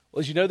Well,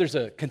 as you know, there's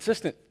a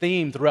consistent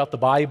theme throughout the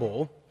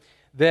Bible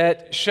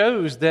that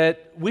shows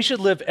that we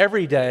should live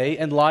every day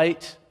in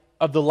light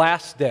of the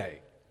last day.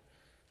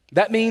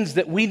 That means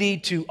that we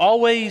need to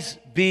always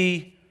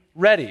be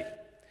ready.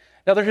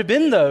 Now, there have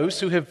been those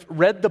who have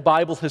read the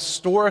Bible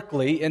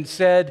historically and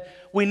said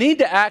we need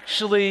to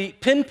actually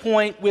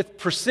pinpoint with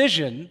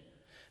precision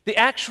the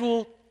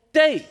actual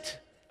date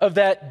of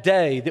that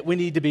day that we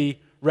need to be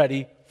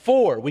ready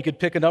for. We could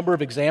pick a number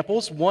of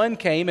examples. One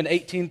came in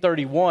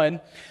 1831.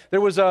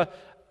 There was a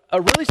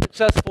really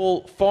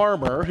successful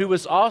farmer who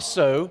was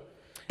also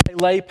a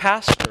lay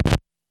pastor,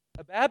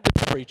 a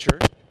Baptist preacher.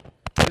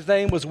 His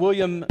name was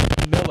William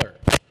Miller.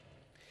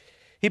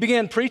 He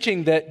began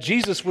preaching that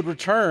Jesus would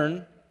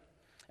return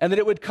and that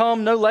it would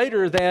come no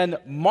later than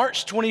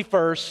March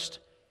 21st,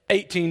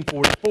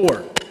 1844.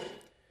 And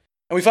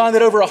we find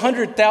that over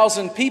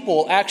 100,000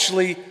 people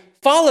actually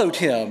followed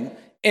him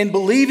in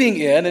believing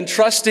in and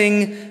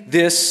trusting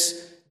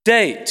this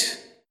date.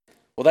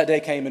 Well, that day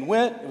came and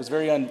went. It was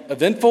very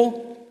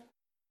uneventful.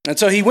 And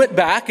so he went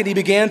back and he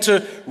began to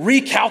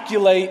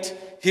recalculate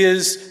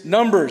his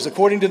numbers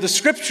according to the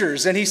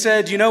scriptures. And he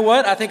said, you know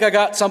what? I think I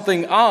got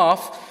something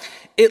off.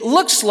 It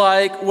looks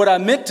like what I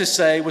meant to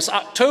say was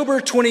October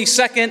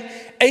 22nd,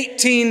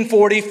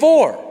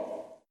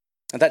 1844.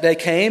 And that day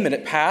came and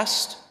it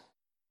passed.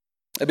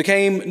 It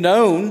became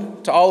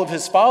known to all of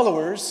his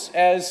followers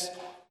as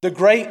the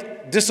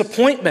Great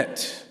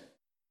Disappointment.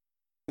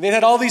 They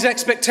had all these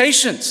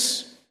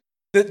expectations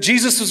that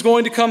Jesus was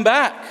going to come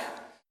back.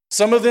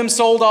 Some of them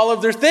sold all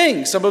of their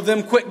things. Some of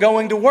them quit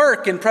going to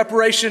work in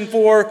preparation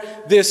for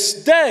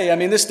this day. I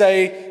mean, this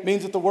day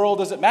means that the world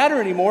doesn't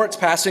matter anymore. It's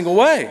passing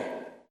away.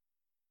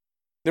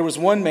 There was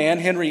one man,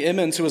 Henry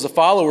Emmons, who was a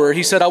follower.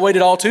 He said, I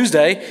waited all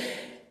Tuesday,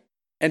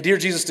 and dear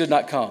Jesus did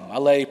not come. I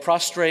lay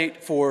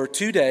prostrate for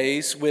 2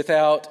 days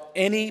without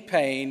any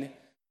pain,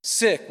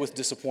 sick with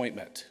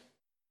disappointment.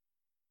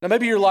 Now,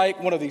 maybe you're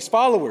like one of these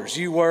followers.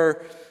 You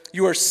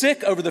are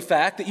sick over the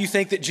fact that you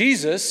think that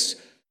Jesus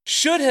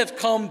should have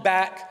come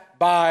back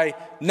by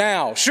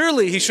now.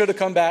 Surely he should have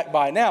come back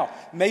by now.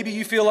 Maybe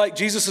you feel like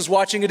Jesus is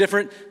watching a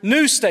different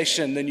news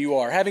station than you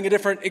are, having a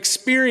different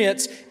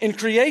experience in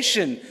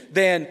creation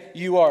than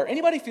you are.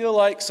 Anybody feel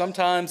like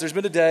sometimes there's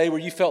been a day where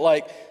you felt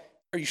like,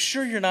 are you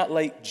sure you're not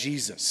late,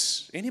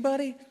 Jesus?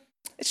 Anybody?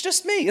 It's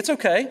just me. It's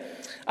okay.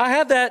 I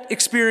have that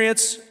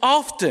experience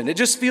often. It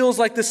just feels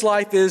like this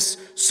life is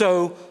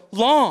so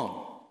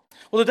long.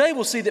 Well, today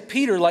we'll see that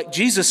Peter, like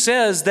Jesus,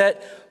 says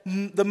that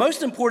the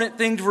most important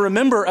thing to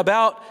remember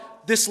about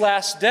this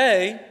last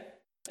day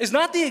is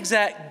not the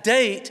exact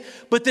date,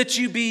 but that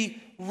you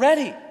be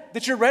ready,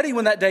 that you're ready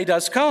when that day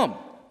does come.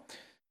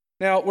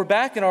 Now, we're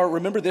back in our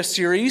Remember This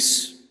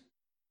series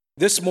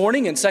this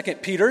morning in 2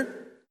 Peter.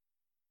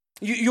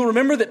 You'll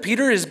remember that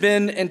Peter has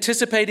been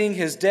anticipating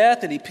his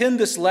death, and he penned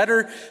this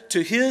letter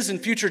to his and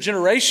future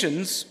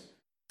generations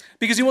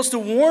because he wants to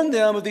warn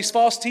them of these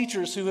false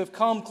teachers who have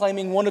come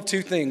claiming one of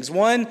two things.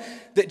 One,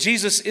 that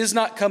Jesus is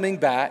not coming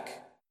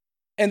back,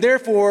 and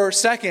therefore,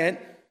 second,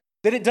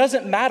 that it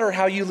doesn't matter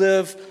how you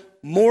live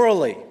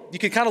morally. You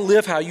can kind of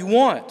live how you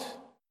want.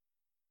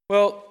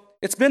 Well,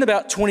 it's been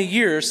about 20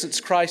 years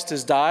since Christ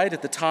has died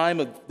at the time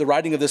of the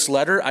writing of this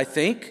letter, I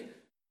think.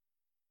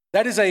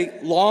 That is a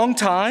long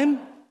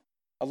time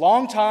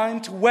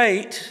to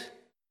wait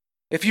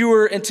if you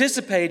were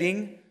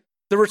anticipating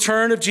the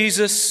return of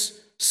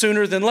Jesus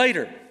sooner than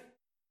later.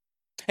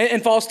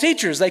 And false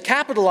teachers, they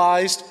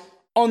capitalized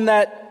on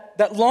that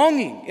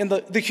longing in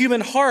the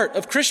human heart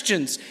of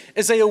Christians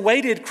as they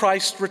awaited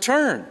Christ's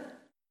return.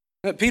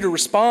 Peter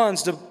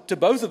responds to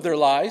both of their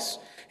lies.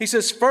 He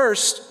says,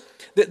 first,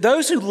 that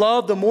those who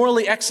love the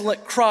morally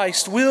excellent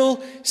Christ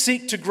will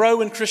seek to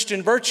grow in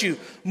Christian virtue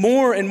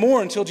more and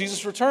more until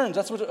Jesus returns.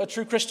 That's what a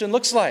true Christian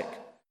looks like.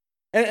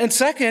 And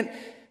second,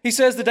 he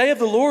says the day of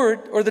the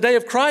Lord, or the day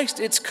of Christ,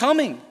 it's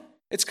coming.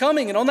 It's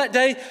coming. And on that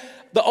day,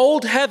 the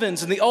old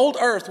heavens and the old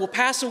earth will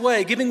pass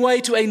away, giving way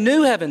to a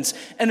new heavens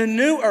and a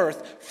new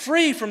earth,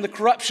 free from the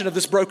corruption of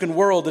this broken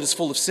world that is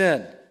full of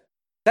sin.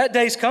 That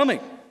day's coming.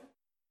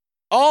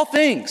 All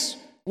things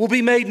will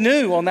be made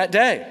new on that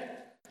day.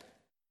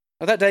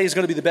 Now, that day is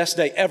going to be the best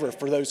day ever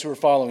for those who are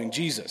following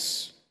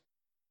Jesus.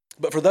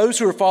 But for those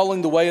who are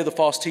following the way of the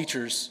false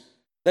teachers,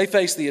 they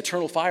face the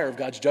eternal fire of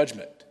God's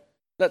judgment.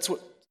 That's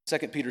what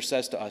 2 Peter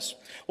says to us.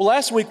 Well,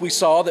 last week we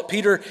saw that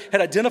Peter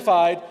had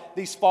identified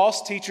these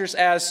false teachers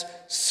as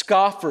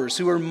scoffers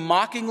who were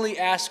mockingly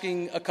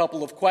asking a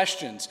couple of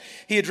questions.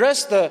 He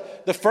addressed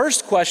the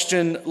first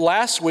question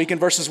last week in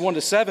verses 1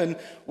 to 7.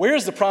 Where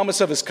is the promise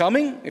of his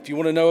coming? If you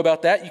want to know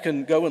about that, you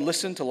can go and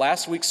listen to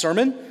last week's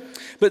sermon.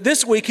 But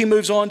this week he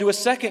moves on to a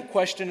second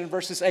question in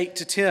verses 8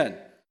 to 10.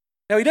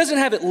 Now, he doesn't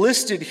have it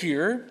listed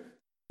here.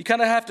 You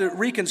kind of have to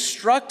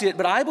reconstruct it,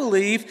 but I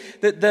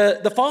believe that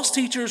the false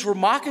teachers were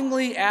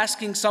mockingly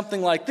asking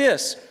something like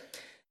this.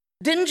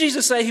 Didn't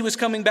Jesus say he was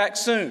coming back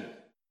soon?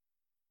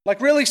 Like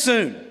really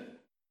soon.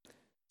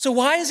 So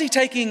why is he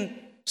taking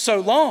so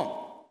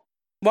long?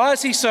 Why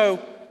is he so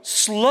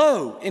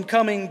slow in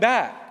coming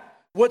back?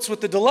 What's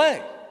with the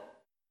delay?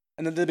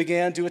 And then they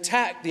began to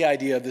attack the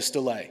idea of this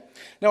delay.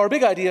 Now, our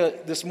big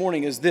idea this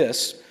morning is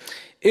this.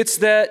 It's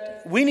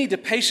that we need to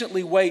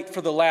patiently wait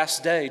for the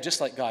last day, just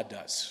like God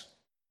does.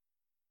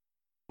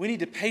 We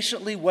need to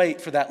patiently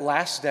wait for that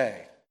last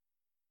day,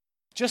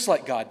 just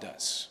like God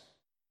does.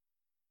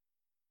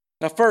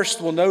 Now,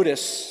 first, we'll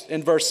notice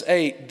in verse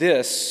 8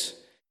 this,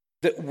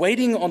 that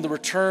waiting on the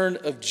return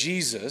of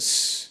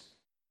Jesus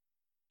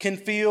can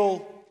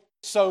feel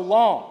so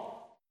long.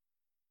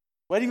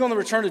 Waiting on the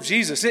return of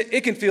Jesus,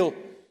 it can feel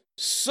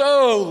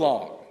so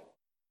long.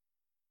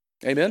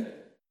 Amen?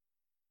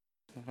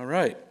 All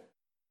right.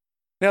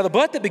 Now, the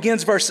but that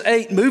begins verse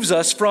 8 moves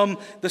us from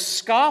the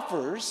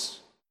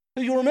scoffers,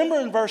 who you'll remember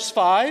in verse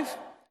 5,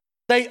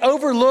 they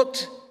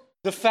overlooked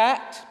the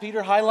fact,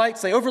 Peter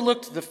highlights, they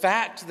overlooked the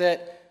fact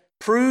that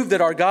proved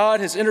that our God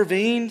has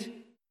intervened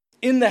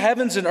in the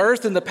heavens and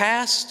earth in the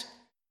past,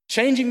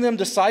 changing them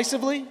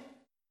decisively,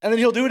 and then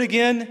he'll do it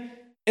again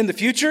in the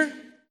future.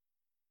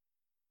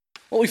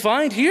 What we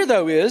find here,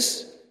 though,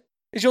 is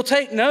you'll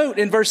take note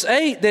in verse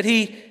 8 that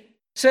he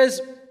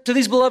says to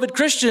these beloved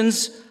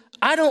Christians,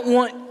 I don't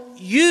want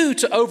you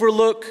to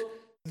overlook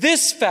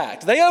this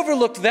fact. They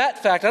overlooked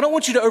that fact. I don't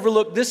want you to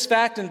overlook this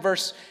fact. In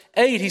verse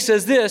 8, he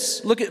says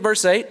this, look at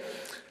verse 8,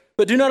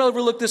 but do not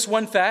overlook this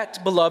one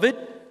fact, beloved,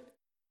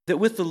 that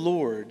with the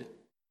Lord,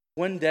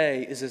 one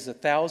day is as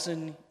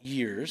 1,000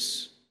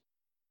 years,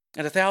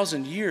 and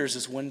 1,000 years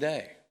is one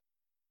day.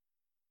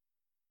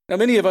 Now,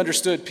 many have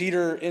understood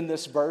Peter in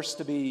this verse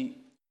to be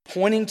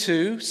pointing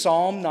to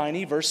Psalm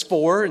 90, verse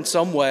 4 in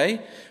some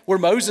way, where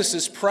Moses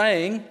is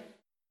praying.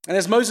 And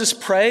as Moses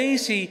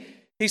prays, he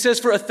says,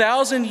 for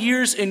 1,000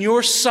 years in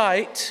your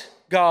sight,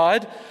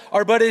 God,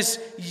 are but as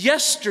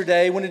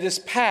yesterday when it is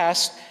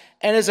past,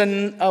 and as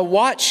a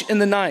watch in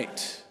the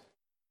night.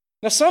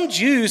 Now, some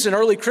Jews and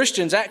early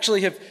Christians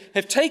actually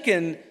have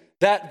taken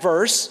that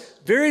verse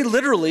very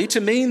literally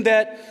to mean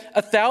that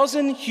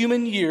 1,000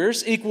 human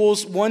years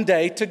equals one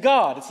day to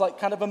God. It's like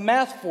kind of a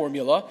math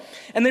formula.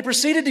 And they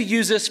proceeded to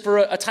use this for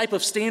a type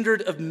of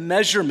standard of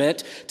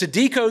measurement to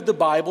decode the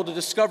Bible to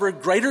discover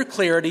greater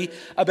clarity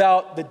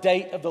about the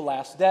date of the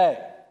last day.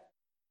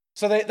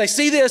 So they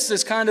see this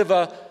as kind of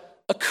a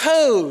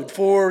code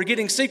for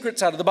getting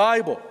secrets out of the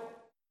Bible.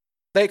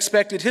 They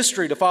expected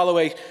history to follow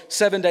a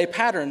 7-day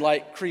pattern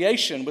like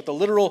creation with the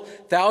literal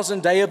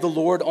 1,000th day of the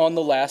Lord on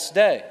the last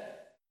day.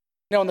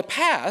 Now, in the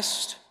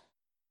past,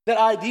 that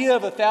idea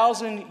of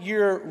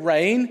 1,000-year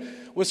reign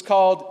was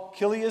called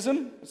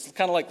Chiliasm. It's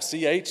kind of like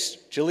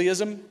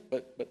Chiliism,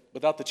 but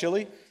without the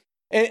chili.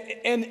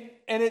 And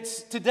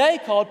it's today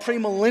called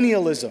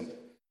premillennialism.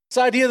 It's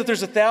the idea that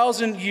there's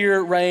 1,000-year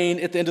reign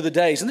at the end of the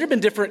days. And there have been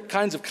different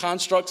kinds of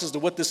constructs as to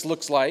what this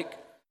looks like.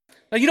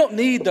 Now, you don't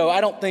need, though, I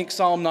don't think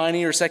Psalm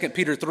 90 or 2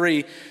 Peter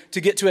 3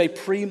 to get to a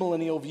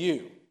premillennial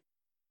view.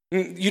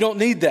 You don't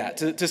need that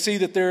to see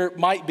that there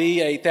might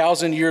be a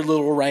 1,000-year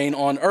literal reign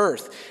on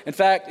earth. In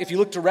fact, if you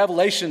look to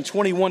Revelation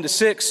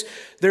 21-6,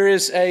 there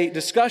is a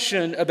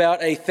discussion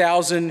about a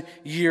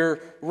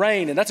 1,000-year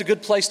reign, and that's a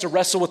good place to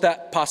wrestle with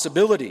that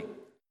possibility.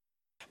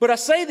 But I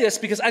say this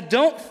because I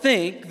don't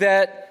think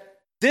that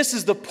this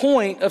is the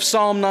point of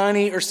Psalm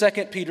 90 or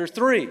 2 Peter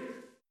 3.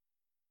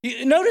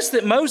 You notice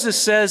that Moses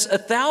says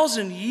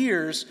 1,000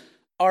 years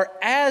are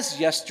as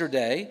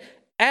yesterday,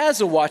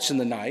 as a watch in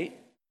the night.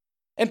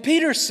 And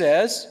Peter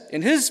says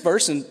in his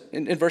verse,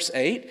 in verse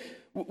 8,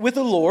 with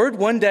the Lord,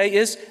 one day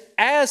is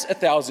as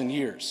 1,000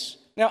 years.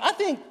 Now, I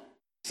think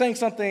saying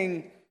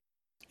something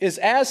is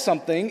as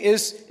something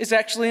is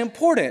actually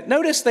important.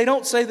 Notice they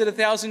don't say that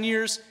 1,000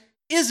 years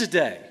is a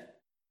day.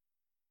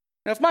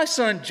 Now, if my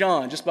son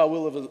John, just by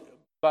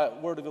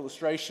word of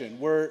illustration,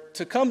 were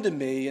to come to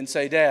me and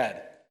say,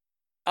 Dad,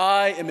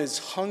 I am as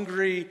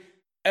hungry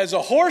as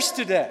a horse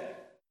today,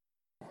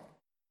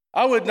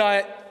 I would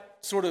not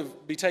sort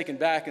of be taken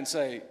back and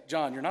say,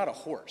 John, you're not a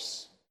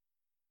horse.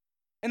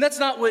 And that's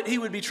not what he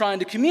would be trying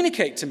to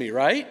communicate to me,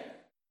 right?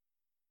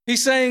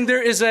 He's saying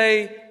there is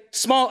a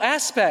small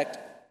aspect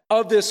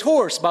of this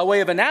horse, by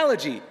way of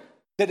analogy,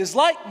 that is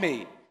like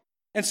me.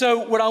 And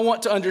so what I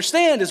want to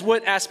understand is,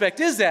 what aspect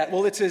is that?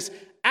 Well, it's his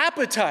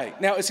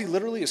appetite. Now, is he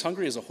literally as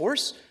hungry as a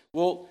horse?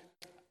 Well,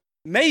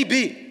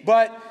 maybe,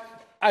 but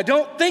I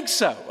don't think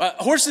so.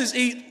 Horses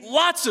eat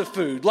lots of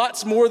food,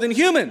 lots more than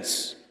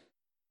humans.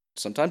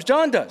 Sometimes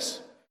John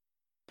does.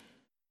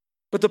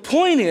 But the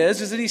point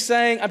is that he's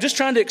saying, I'm just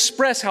trying to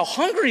express how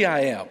hungry I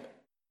am.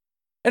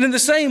 And in the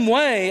same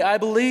way, I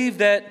believe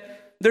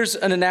that there's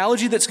an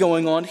analogy that's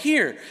going on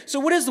here. So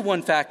what is the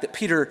one fact that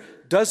Peter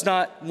does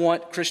not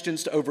want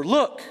Christians to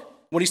overlook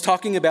when he's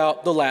talking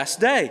about the last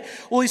day?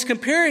 Well, he's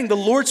comparing the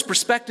Lord's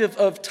perspective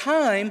of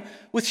time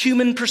with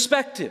human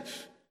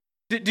perspective.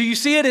 Do you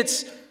see it?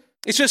 It's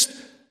just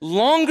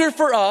longer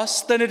for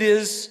us than it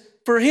is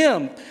for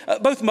him.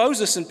 Both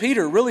Moses and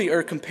Peter really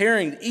are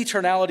comparing the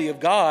eternality of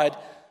God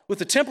with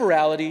the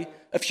temporality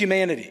of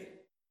humanity.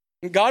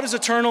 God is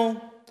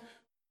eternal,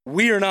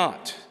 we are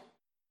not.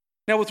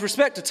 Now, with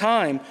respect to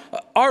time,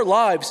 our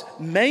lives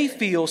may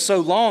feel so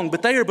long,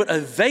 but they are but a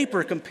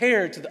vapor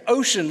compared to the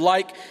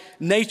ocean-like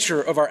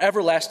nature of our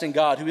everlasting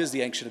God, who is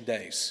the Ancient of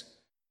Days.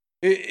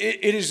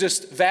 It is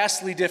just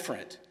vastly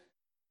different.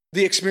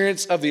 The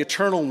experience of the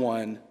Eternal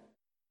One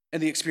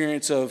and the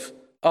experience of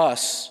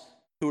us,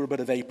 who are but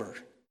a vapor.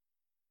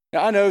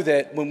 Now, I know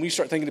that when we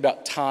start thinking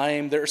about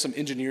time, there are some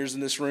engineers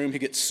in this room who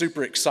get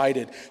super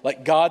excited,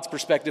 like God's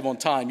perspective on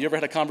time. You ever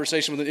had a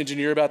conversation with an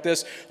engineer about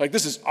this? Like,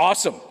 this is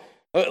awesome.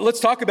 Let's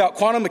talk about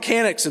quantum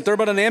mechanics and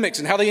thermodynamics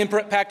and how they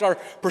impact our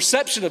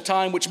perception of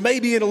time, which may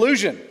be an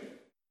illusion.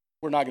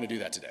 We're not going to do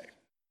that today.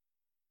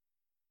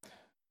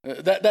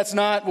 That's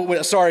not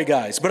what sorry,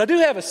 guys. But I do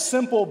have a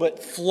simple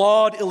but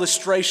flawed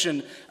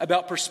illustration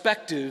about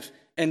perspective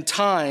and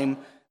time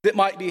that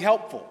might be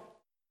helpful.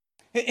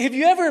 Have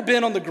you ever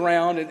been on the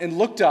ground and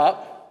looked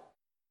up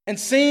and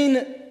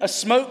seen a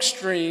smoke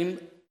stream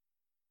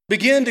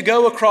begin to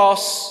go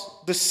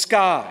across the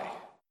sky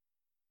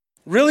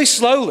really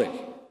slowly?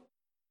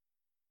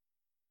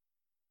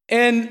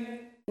 And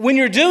when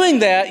you're doing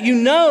that, you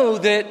know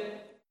that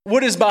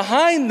what is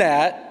behind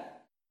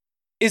that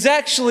is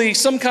actually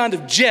some kind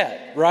of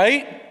jet,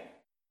 right?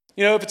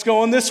 You know, if it's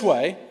going this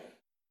way,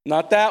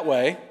 not that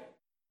way.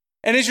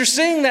 And as you're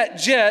seeing that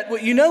jet,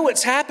 what you know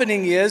what's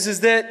happening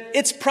is that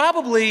it's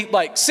probably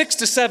like 6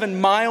 to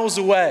 7 miles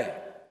away.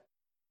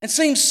 It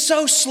seems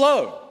so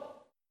slow.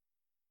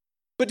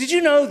 But did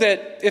you know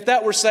that if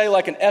that were, say,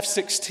 like an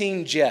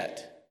F-16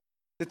 jet,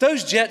 that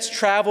those jets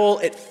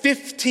travel at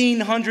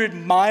 1,500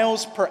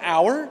 miles per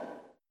hour?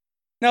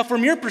 Now,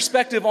 from your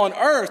perspective on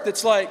Earth,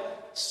 it's like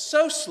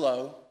so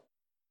slow,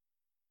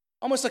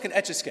 almost like an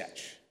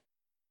Etch-a-Sketch.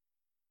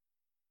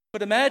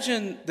 But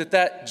imagine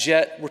that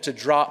jet were to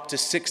drop to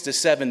 6 to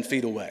 7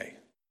 feet away.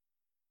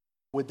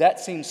 Would that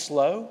seem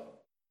slow?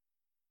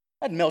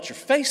 That'd melt your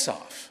face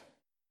off.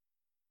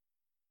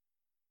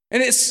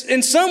 And it's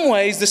in some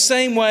ways the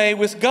same way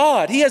with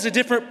God. He has a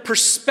different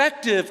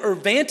perspective or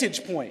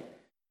vantage point.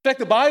 In fact,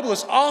 the Bible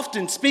is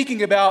often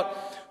speaking about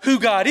who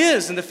God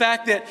is and the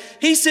fact that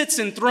He sits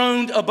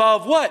enthroned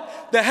above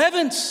what? The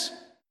heavens.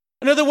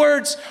 In other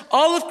words,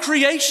 all of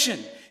creation.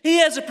 He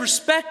has a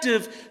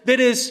perspective that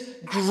is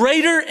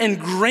greater and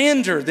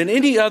grander than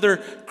any other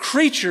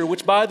creature,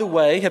 which, by the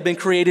way, have been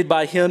created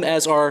by Him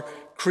as our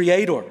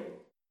Creator.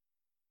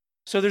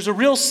 So there's a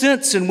real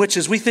sense in which,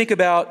 as we think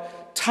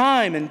about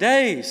time and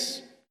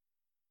days,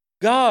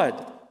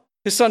 God,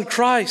 His Son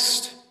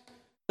Christ,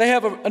 they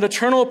have an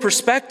eternal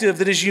perspective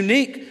that is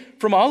unique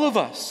from all of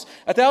us.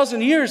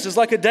 1,000 years is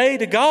like a day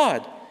to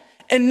God.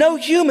 And no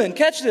human,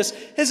 catch this,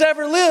 has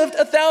ever lived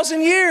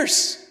 1,000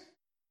 years.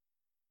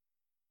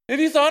 Have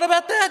you thought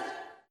about that?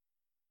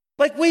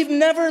 Like, we've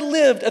never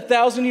lived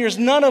 1,000 years,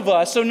 none of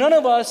us. So none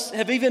of us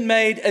have even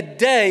made a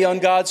day on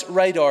God's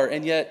radar.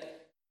 And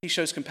yet He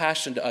shows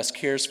compassion to us,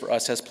 cares for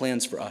us, has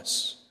plans for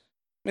us.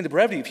 I mean, the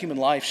brevity of human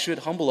life should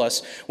humble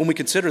us when we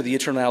consider the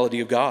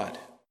eternality of God.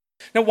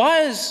 Now,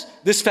 why is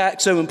this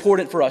fact so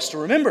important for us to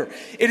remember?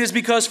 It is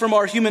because from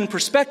our human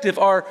perspective,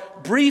 our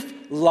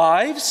brief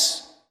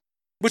lives,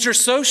 which are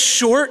so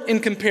short in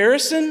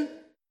comparison,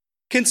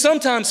 can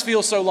sometimes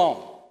feel so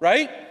long,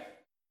 right?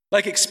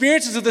 Like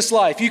experiences of this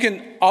life, you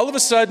can all of a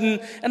sudden,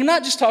 and I'm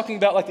not just talking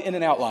about like the in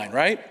and out line,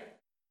 right?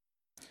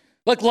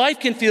 Like life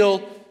can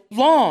feel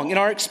long in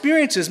our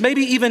experiences,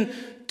 maybe even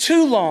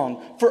too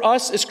long for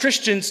us as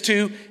Christians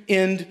to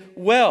end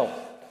well.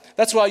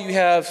 That's why you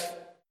have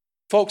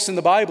folks in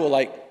the Bible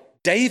like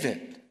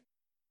David,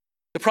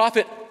 the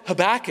prophet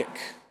Habakkuk,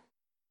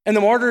 and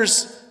the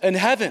martyrs in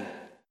heaven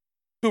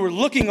who are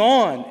looking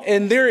on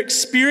in their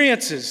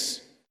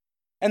experiences,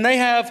 and they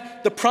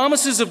have the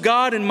promises of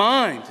God in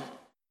mind,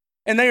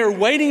 and they are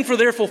waiting for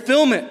their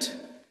fulfillment,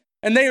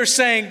 and they are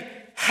saying,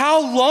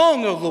 "How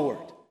long, O Lord?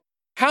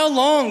 How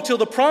long till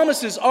the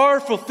promises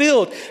are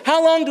fulfilled?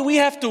 How long do we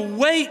have to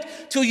wait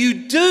till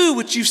you do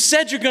what you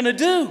said you're going to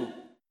do?"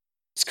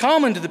 It's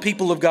common to the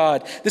people of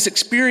God, this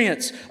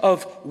experience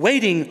of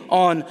waiting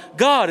on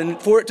God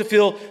and for it to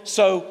feel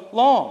so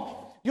long.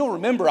 You'll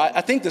remember,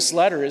 I think this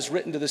letter is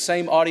written to the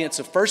same audience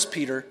of 1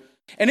 Peter,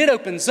 and it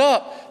opens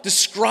up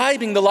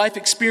describing the life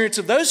experience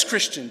of those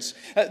Christians.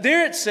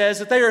 There it says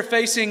that they are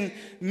facing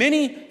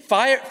many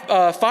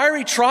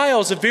fiery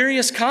trials of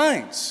various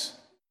kinds.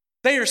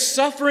 They are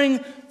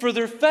suffering for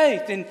their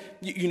faith. And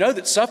you know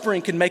that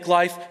suffering can make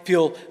life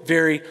feel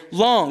very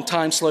long.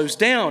 Time slows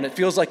down. It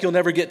feels like you'll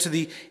never get to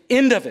the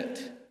end of it.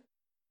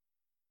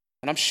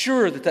 And I'm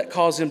sure that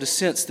caused them to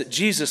sense that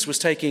Jesus was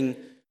taking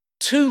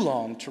too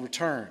long to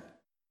return.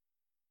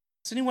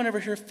 Has anyone ever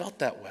here felt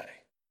that way?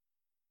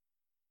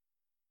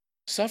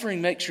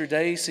 Suffering makes your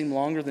days seem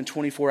longer than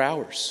 24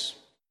 hours.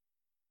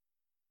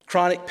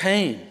 Chronic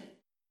pain,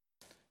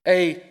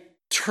 a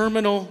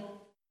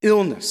terminal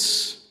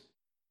illness,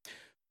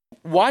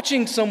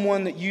 watching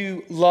someone that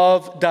you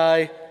love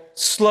die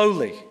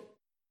slowly,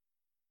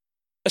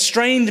 a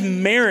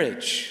strained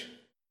marriage,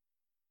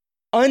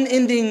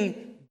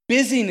 unending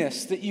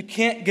busyness that you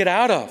can't get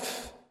out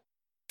of,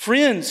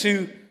 friends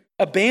who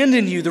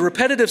abandon you, the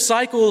repetitive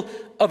cycle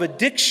of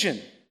addiction,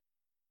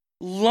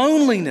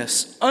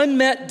 loneliness,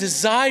 unmet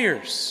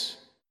desires,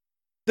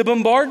 the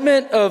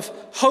bombardment of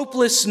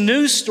hopeless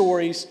news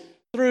stories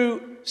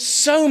through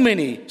so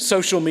many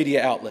social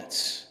media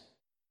outlets.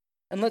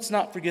 And let's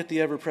not forget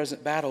the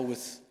ever-present battle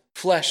with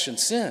flesh and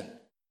sin.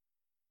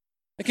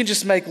 It can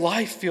just make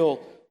life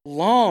feel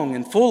long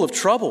and full of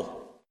trouble.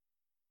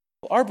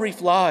 Our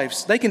brief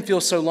lives, they can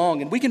feel so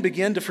long, and we can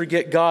begin to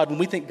forget God when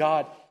we think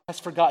God has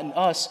forgotten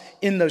us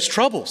in those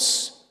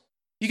troubles.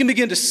 You can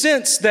begin to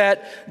sense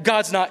that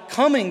God's not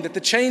coming, that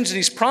the change that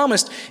He's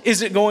promised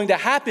isn't going to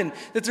happen,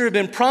 that there have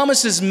been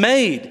promises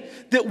made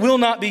that will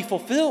not be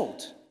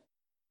fulfilled.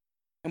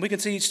 And we can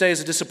see each day as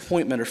a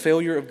disappointment or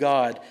failure of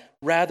God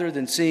rather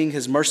than seeing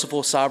His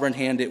merciful sovereign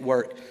hand at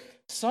work.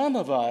 Some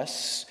of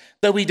us,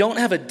 though we don't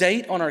have a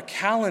date on our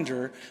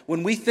calendar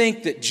when we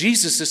think that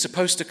Jesus is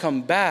supposed to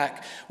come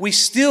back, we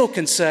still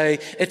can say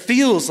it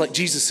feels like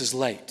Jesus is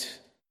late.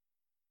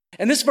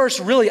 And this verse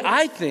really,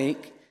 I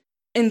think,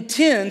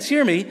 intends,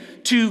 hear me,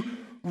 to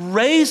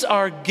raise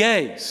our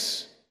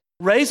gaze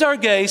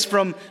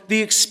from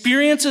the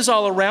experiences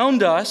all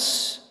around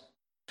us,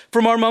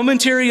 from our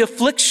momentary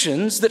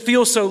afflictions that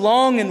feel so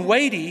long and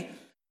weighty,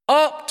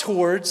 up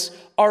towards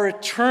our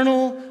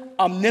eternal,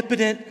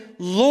 omnipotent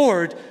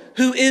Lord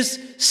who is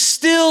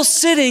still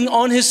sitting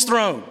on His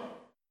throne.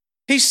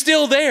 He's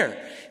still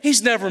there.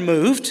 He's never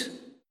moved.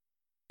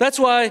 That's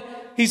where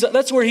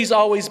He's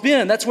always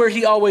been. That's where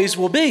He always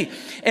will be.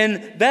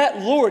 And that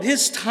Lord,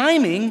 His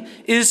timing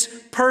is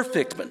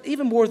perfect. But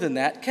even more than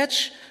that,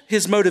 catch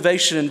His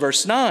motivation in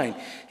verse 9.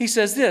 He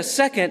says this,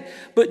 second,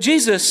 but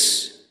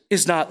Jesus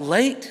is not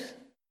late.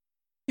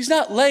 He's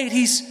not late.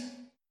 He's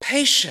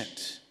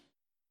patient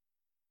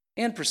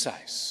and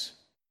precise.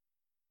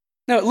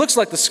 Now, it looks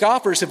like the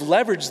scoffers have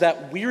leveraged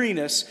that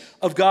weariness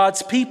of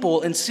God's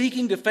people in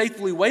seeking to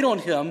faithfully wait on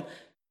Him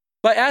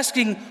by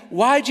asking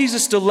why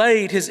Jesus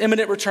delayed His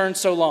imminent return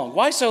so long.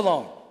 Why so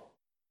long?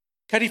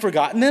 Had He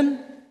forgotten them?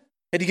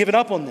 Had He given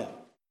up on them?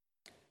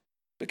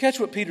 But catch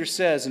what Peter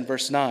says in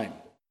verse 9.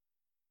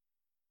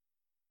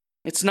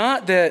 It's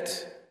not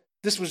that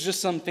this was just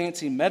some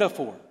fancy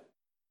metaphor,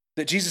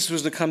 that Jesus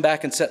was to come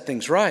back and set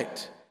things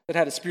right, that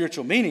had a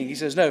spiritual meaning. He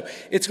says, no,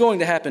 it's going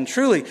to happen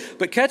truly.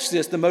 But catch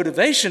this, the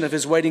motivation of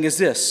His waiting is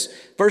this.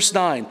 Verse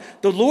 9,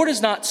 the Lord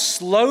is not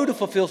slow to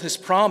fulfill His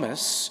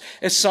promise,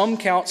 as some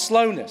count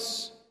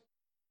slowness,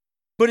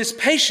 but is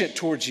patient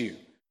towards you,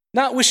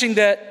 not wishing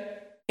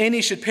that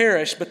any should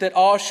perish, but that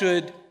all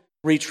should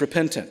reach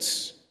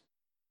repentance.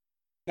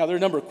 Now, there are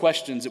a number of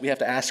questions that we have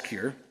to ask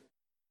here.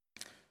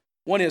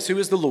 One is, who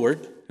is the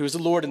Lord? Who is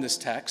the Lord in this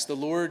text? The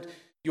Lord,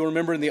 you'll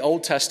remember in the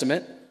Old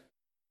Testament,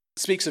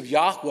 speaks of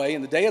Yahweh,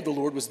 and the day of the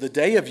Lord was the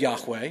day of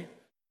Yahweh.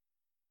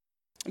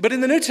 But in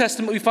the New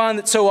Testament, we find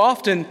that so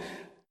often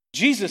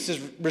Jesus is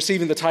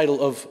receiving the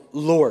title of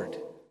Lord.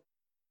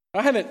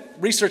 I haven't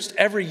researched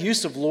every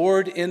use of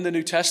Lord in the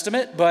New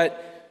Testament,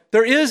 but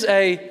there is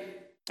a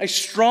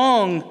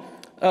strong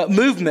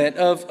movement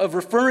of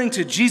referring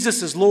to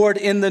Jesus as Lord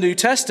in the New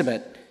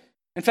Testament.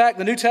 In fact,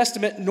 the New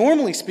Testament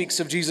normally speaks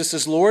of Jesus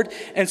as Lord,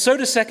 and so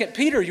does 2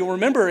 Peter. You'll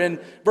remember in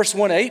verse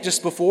 1:8,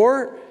 just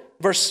before,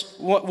 verse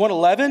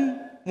 1:11,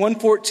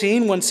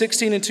 1:14,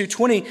 1:16, and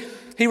 2:20,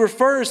 he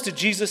refers to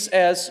Jesus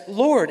as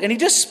Lord. And he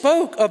just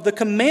spoke of the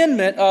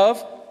commandment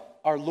of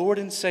our Lord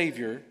and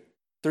Savior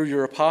through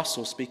your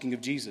apostle, speaking of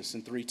Jesus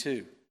in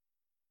 3:2.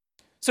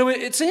 So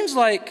it seems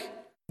like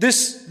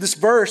this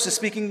verse is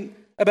speaking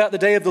about the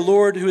day of the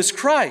Lord who is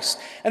Christ.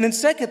 And then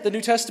second, the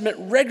New Testament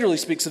regularly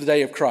speaks of the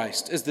day of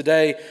Christ as the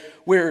day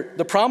where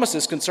the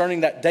promises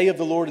concerning that day of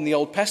the Lord in the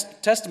Old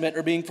Testament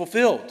are being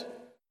fulfilled.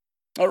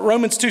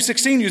 Romans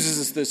 2:16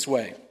 uses this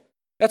way.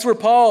 That's where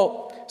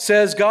Paul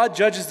says God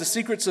judges the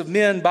secrets of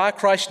men by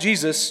Christ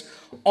Jesus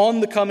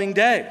on the coming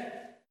day.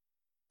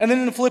 And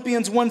then in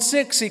Philippians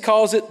 1:6, he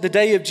calls it the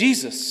day of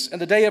Jesus and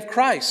the day of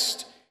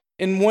Christ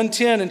in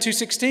 1:10 and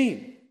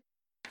 2:16.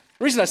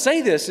 The reason I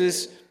say this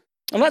is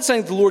I'm not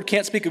saying that the Lord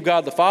can't speak of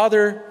God the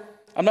Father.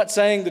 I'm not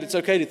saying that it's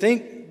okay to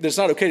think that it's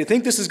not okay to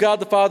think this is God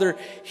the Father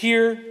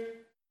here.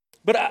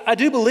 But I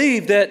do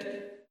believe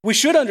that we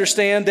should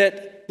understand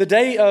that the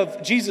day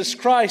of Jesus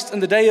Christ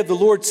and the day of the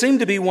Lord seem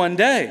to be one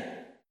day.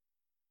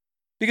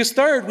 Because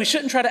third, we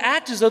shouldn't try to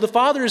act as though the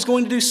Father is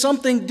going to do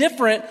something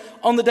different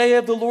on the day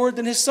of the Lord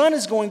than His Son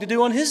is going to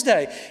do on His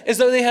day, as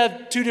though they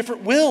have two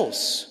different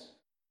wills.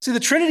 See, the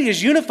Trinity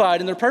is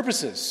unified in their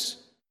purposes.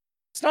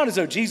 It's not as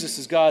though Jesus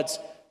is God's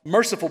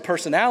merciful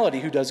personality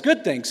who does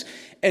good things,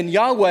 and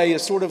Yahweh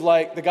is sort of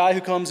like the guy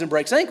who comes and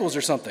breaks ankles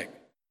or something.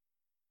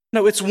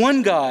 No, it's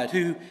one God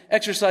who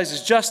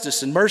exercises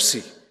justice and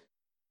mercy,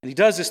 and He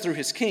does this through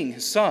His King,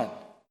 His Son.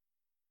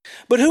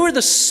 But who are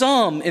the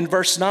some in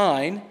verse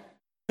 9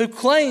 who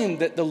claim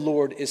that the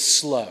Lord is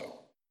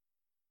slow?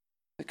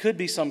 It could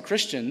be some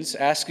Christians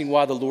asking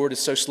why the Lord is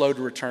so slow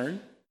to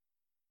return.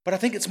 But I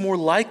think it's more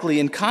likely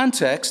in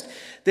context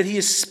that he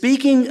is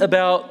speaking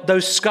about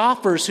those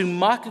scoffers who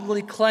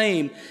mockingly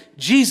claim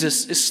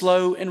Jesus is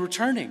slow in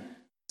returning.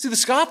 See, the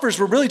scoffers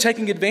were really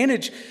taking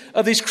advantage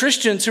of these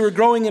Christians who were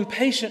growing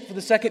impatient for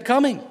the second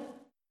coming.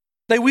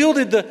 They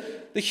wielded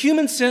the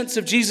human sense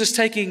of Jesus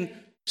taking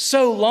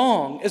so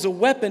long as a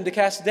weapon to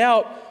cast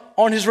doubt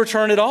on his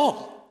return at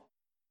all.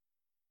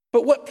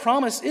 But what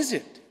promise is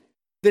it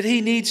that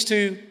he needs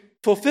to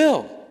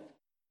fulfill?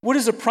 What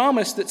is the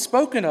promise that's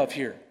spoken of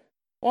here?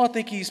 Well, I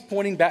think he's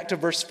pointing back to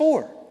verse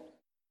 4. If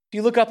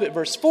you look up at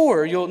verse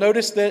 4, you'll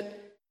notice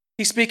that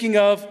he's speaking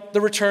of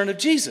the return of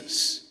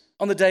Jesus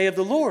on the day of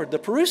the Lord, the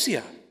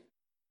parousia.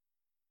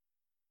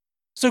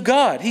 So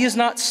God, he is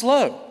not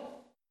slow,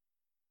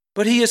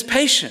 but he is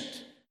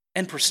patient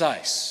and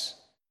precise.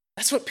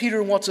 That's what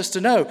Peter wants us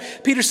to know.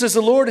 Peter says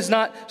the Lord is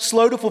not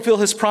slow to fulfill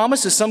his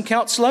promises. Some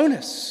count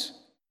slowness.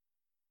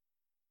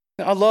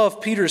 Now, I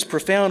love Peter's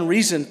profound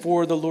reason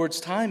for the Lord's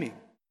timing.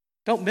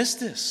 Don't miss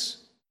this.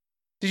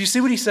 Did you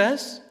see what he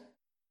says?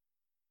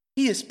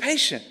 He is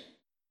patient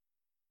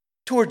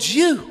towards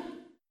you.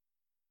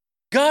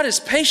 God is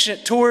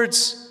patient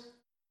towards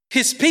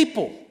his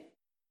people.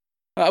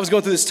 I was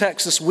going through this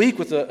text this week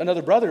with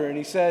another brother, and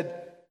he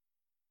said,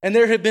 and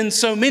there have been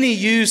so many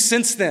yous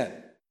since then,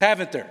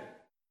 haven't there?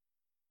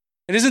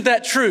 And isn't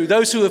that true?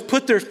 Those who have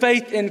put their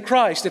faith in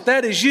Christ, if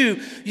that is you,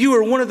 you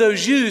are one of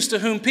those yous to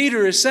whom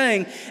Peter is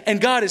saying,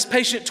 and God is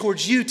patient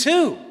towards you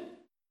too.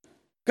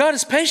 God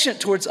is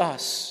patient towards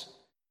us.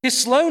 His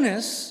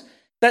slowness,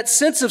 that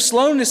sense of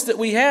slowness that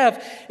we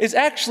have, is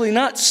actually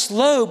not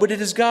slow, but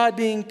it is God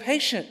being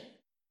patient.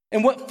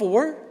 And what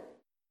for?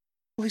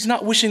 Well, he's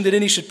not wishing that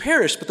any should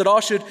perish, but that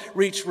all should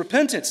reach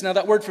repentance. Now,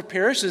 that word for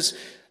perish is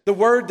the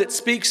word that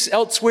speaks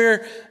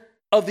elsewhere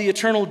of the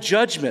eternal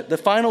judgment, the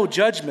final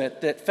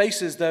judgment that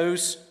faces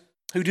those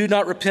who do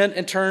not repent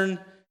and turn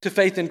to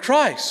faith in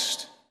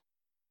Christ.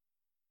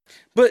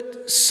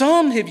 But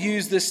some have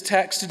used this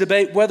text to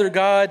debate whether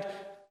God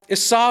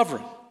is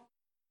sovereign,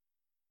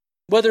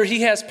 whether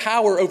he has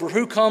power over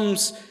who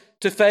comes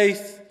to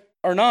faith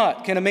or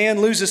not. Can a man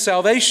lose his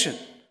salvation?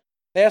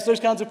 They ask those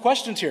kinds of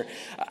questions here.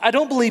 I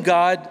do believe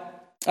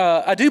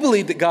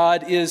that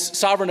God is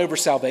sovereign over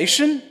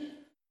salvation.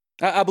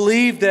 I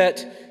believe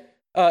that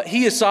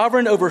he is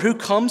sovereign over who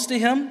comes to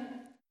him.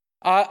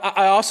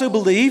 I also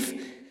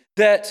believe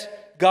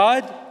that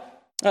God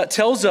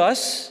tells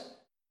us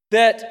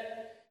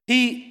that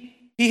he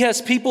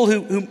has people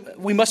who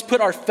we must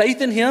put our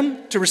faith in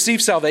him to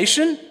receive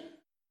salvation.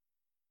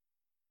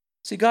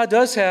 See, God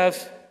does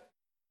have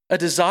a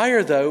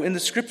desire, though, in the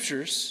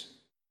Scriptures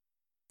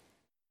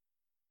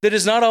that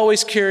is not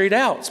always carried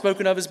out,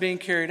 spoken of as being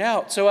carried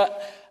out. So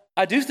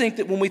I do think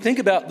that when we think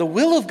about the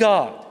will of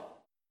God,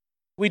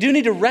 we do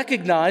need to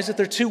recognize that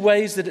there are two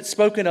ways that it's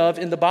spoken of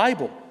in the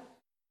Bible.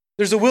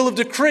 There's a will of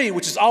decree,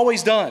 which is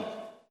always done.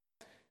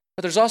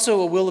 But there's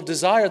also a will of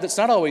desire that's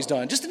not always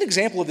done. Just an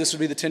example of this would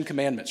be the Ten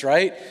Commandments,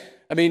 right?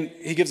 I mean,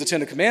 he gives the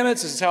Ten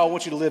Commandments. This is how I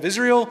want you to live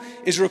Israel.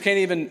 Israel can't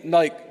even,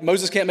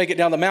 Moses can't make it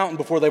down the mountain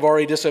before they've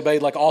already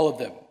disobeyed all of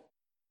them.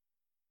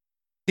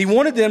 He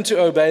wanted them to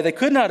obey. They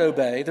could not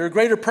obey. There are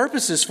greater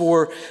purposes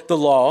for the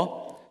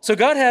law. So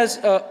God has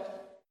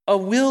a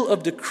will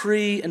of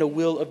decree and a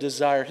will of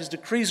desire. His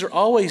decrees are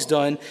always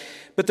done,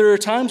 but there are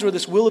times where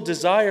this will of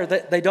desire,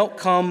 they don't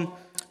come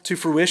to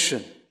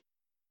fruition.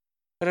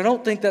 But I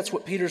don't think that's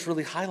what Peter's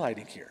really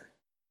highlighting here.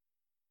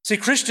 See,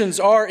 Christians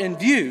are in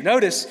view.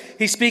 Notice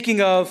he's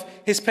speaking of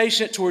his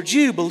patience towards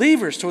you,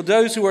 believers, toward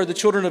those who are the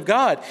children of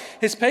God.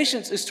 His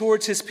patience is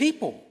towards his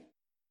people.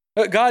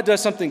 God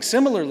does something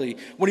similarly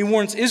when he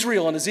warns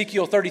Israel in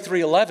Ezekiel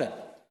 33:11.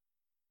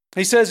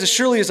 He says, as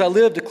surely as I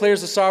live,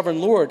 declares the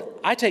sovereign Lord,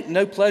 I take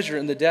no pleasure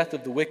in the death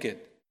of the wicked,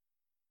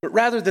 but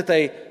rather that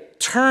they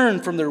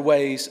turn from their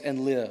ways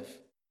and live.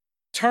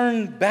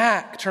 Turn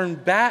back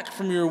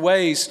from your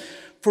ways,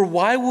 for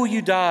why will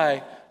you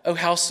die, O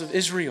house of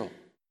Israel?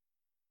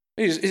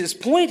 His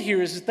point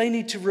here is that they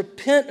need to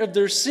repent of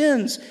their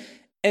sins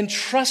and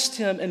trust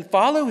him and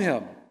follow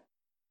him.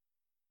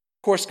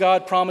 Of course,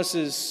 God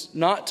promises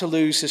not to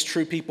lose his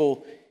true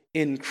people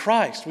in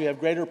Christ. We have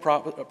greater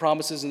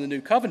promises in the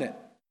new covenant.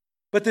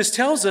 But this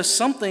tells us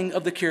something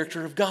of the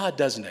character of God,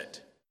 doesn't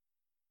it?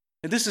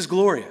 And this is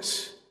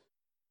glorious.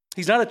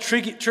 He's not a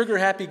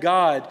trigger-happy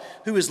God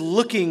who is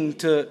looking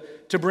to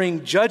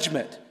bring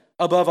judgment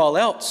above all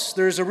else.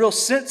 There is a real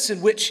sense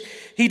in which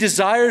he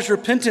desires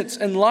repentance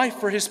and life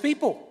for his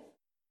people.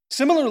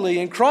 Similarly,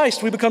 in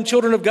Christ, we become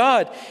children of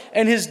God,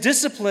 and his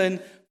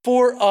discipline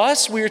for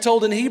us, we are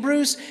told in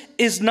Hebrews,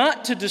 is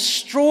not to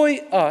destroy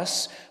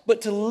us,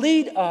 but to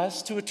lead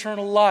us to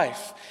eternal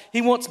life.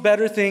 He wants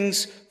better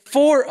things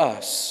for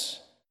us.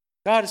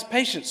 God is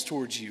patient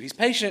towards you. He's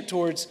patient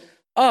towards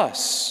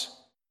us.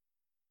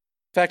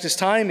 In fact, his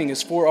timing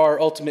is for our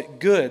ultimate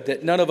good,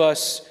 that none of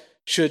us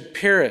should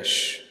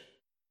perish.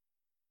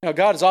 Now,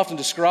 God is often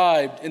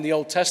described in the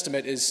Old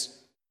Testament as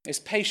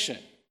patient.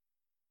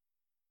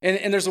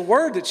 And there's a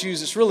word that's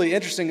used that's really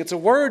interesting. It's a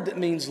word that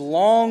means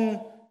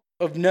long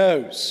of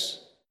nose.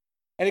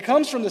 And it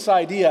comes from this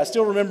idea. I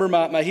still remember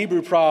my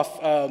Hebrew prof,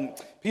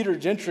 Peter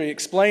Gentry,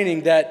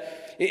 explaining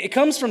that it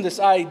comes from this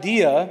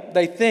idea,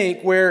 they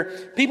think, where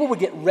people would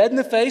get red in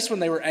the face when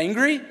they were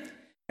angry.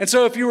 And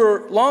so if you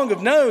were long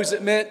of nose,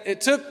 it meant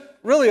it took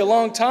really a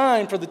long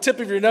time for the tip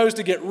of your nose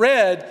to get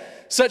red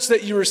such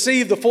that you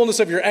receive the fullness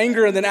of your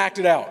anger and then act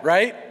it out,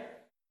 right?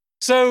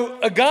 So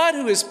a God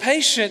who is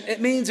patient,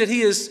 it means that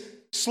he is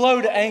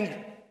slow to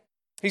anger.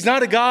 He's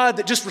not a God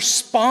that just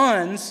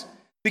responds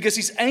because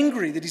he's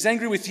angry, that he's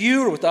angry with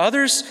you or with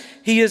others.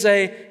 He is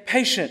a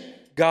patient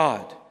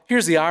God.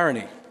 Here's the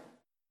irony.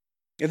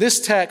 In this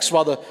text,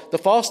 while the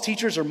false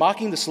teachers are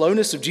mocking the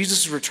slowness of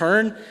Jesus'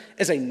 return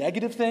as a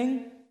negative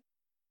thing,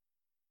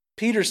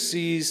 Peter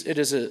sees it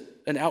as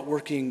an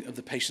outworking of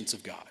the patience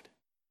of God.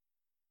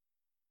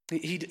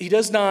 He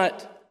does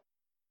not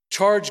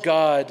charge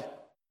God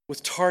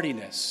with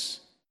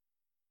tardiness,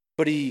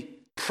 but he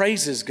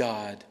praises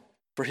God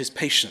for his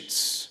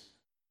patience.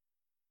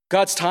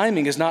 God's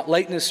timing is not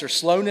lateness or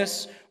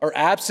slowness or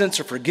absence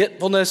or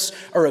forgetfulness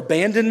or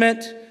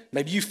abandonment.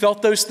 Maybe you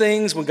felt those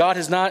things when God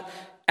has not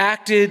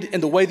acted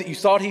in the way that you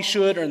thought he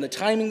should or in the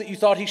timing that you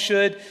thought he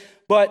should.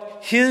 But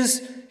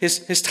his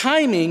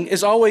timing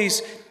is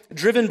always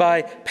driven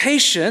by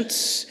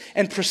patience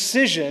and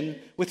precision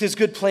with his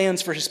good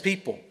plans for his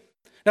people.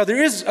 Now,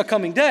 there is a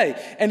coming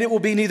day, and it will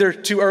be neither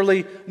too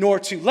early nor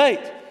too late.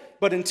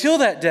 But until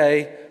that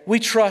day, we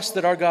trust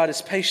that our God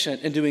is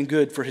patient in doing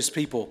good for his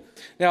people.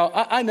 Now,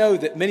 I know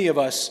that many of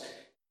us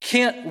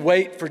can't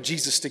wait for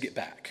Jesus to get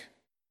back.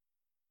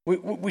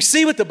 We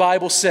see what the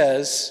Bible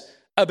says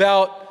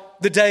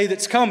about the day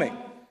that's coming.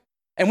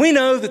 And we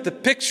know that the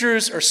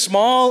pictures are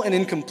small and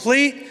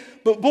incomplete,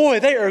 but boy,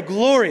 they are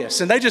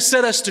glorious. And they just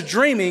set us to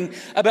dreaming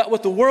about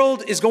what the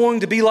world is going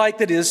to be like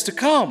that is to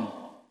come.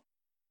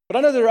 But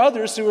I know there are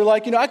others who are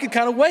like, I could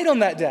kind of wait on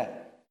that day.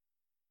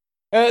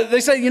 They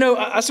say,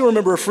 I still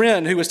remember a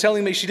friend who was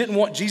telling me she didn't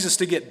want Jesus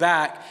to get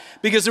back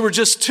because there were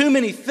just too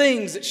many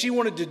things that she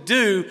wanted to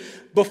do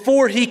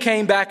before he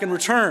came back and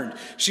returned.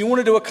 She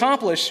wanted to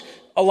accomplish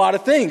a lot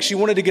of things. She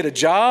wanted to get a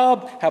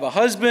job, have a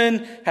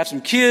husband, have some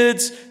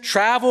kids,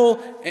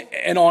 travel,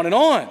 and on and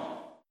on.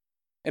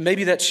 And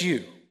maybe that's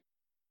you.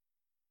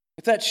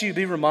 If that's you,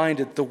 be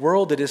reminded the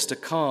world that is to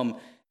come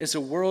is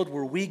a world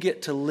where we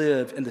get to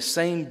live in the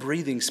same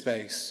breathing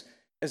space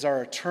as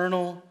our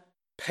eternal,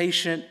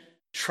 patient,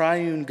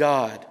 triune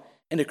God,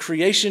 and a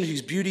creation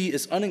whose beauty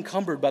is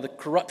unencumbered by the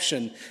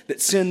corruption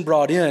that sin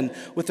brought in,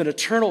 with an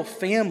eternal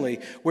family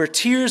where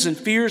tears and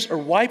fears are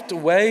wiped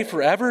away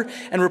forever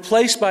and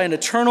replaced by an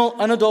eternal,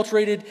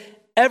 unadulterated,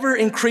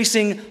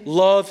 ever-increasing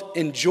love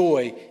and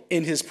joy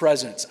in his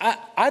presence.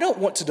 I don't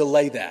want to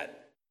delay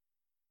that.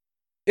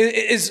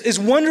 As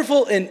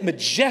wonderful and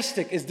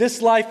majestic as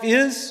this life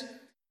is,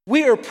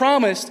 we are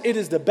promised it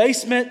is the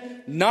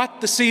basement,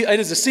 not the ceiling. It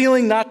is the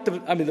ceiling,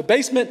 the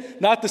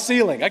basement, not the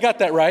ceiling. I got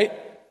that right.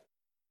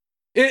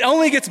 It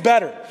only gets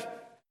better.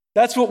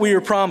 That's what we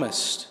are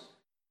promised.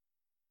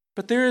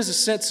 But there is a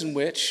sense in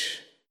which,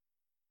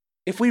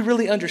 if we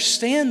really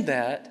understand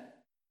that,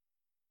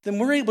 then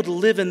we're able to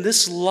live in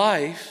this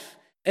life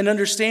and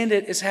understand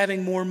it as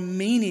having more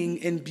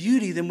meaning and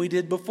beauty than we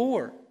did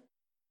before.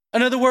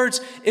 In other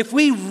words, if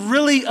we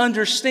really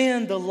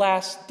understand the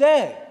last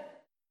day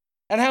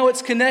and how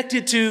it's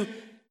connected to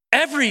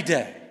every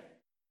day,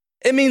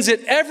 it means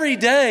that every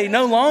day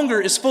no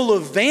longer is full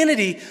of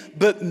vanity,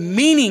 but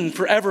meaning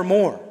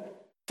forevermore.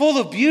 Full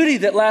of beauty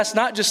that lasts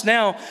not just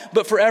now,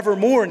 but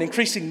forevermore in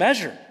increasing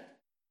measure.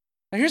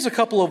 Now, here's a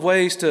couple of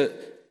ways to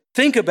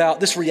think about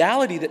this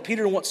reality that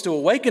Peter wants to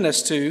awaken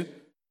us to.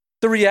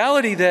 The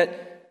reality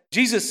that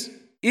Jesus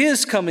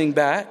is coming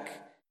back,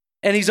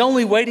 and he's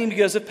only waiting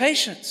because of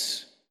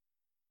patience.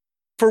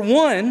 For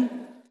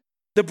one,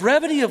 the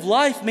brevity of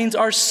life means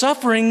our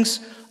sufferings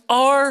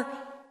are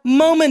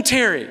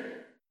momentary.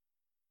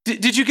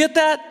 Did you get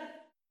that?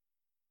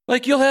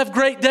 Like, you'll have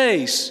great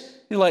days.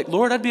 You're like,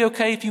 Lord, I'd be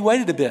okay if you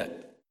waited a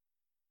bit.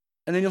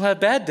 And then you'll have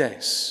bad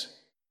days.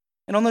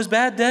 And on those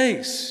bad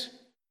days,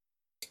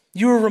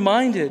 you are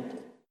reminded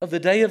of the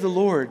day of the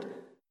Lord,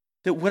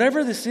 that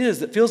whatever this is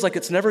that feels like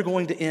it's never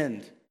going to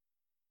end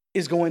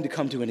is going to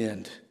come to an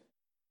end.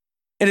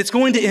 And it's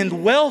going to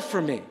end well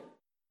for me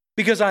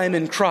because I am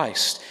in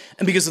Christ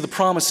and because of the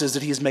promises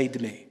that he has made to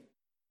me.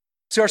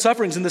 See, our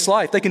sufferings in this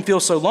life, they can feel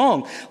so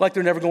long, like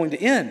they're never going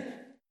to end.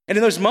 And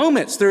in those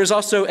moments, there is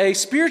also a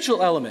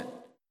spiritual element.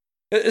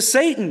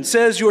 Satan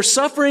says your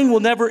suffering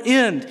will never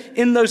end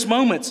in those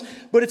moments,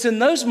 but it's in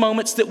those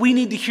moments that we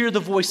need to hear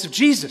the voice of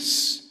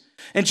Jesus.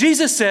 And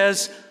Jesus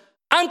says,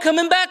 I'm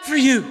coming back for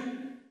you.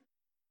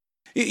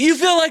 You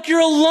feel like you're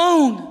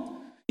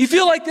alone. You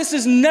feel like this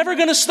is never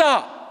going to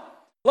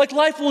stop, like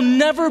life will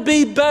never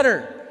be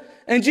better.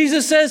 And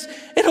Jesus says,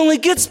 it only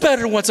gets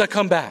better once I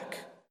come back.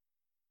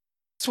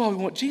 That's why we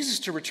want Jesus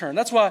to return.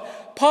 That's why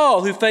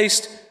Paul, who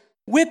faced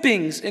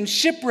whippings and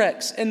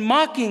shipwrecks and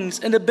mockings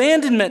and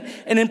abandonment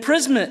and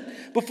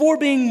imprisonment before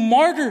being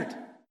martyred,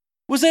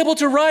 was able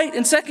to write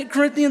in 2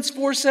 Corinthians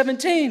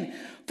 4:17,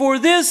 for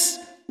this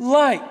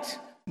light,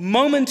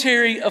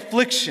 momentary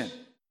affliction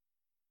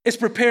is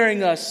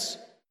preparing us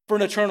for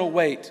an eternal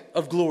weight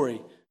of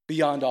glory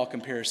beyond all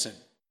comparison.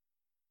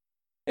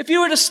 If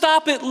you were to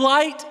stop at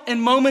light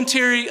and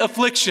momentary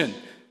affliction,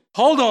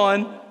 hold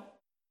on,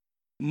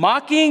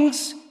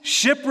 mockings,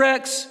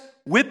 shipwrecks,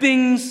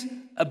 whippings,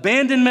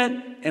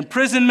 abandonment,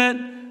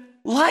 imprisonment,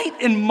 light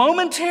and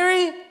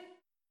momentary.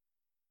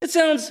 It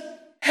sounds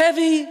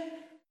heavy,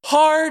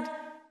 hard,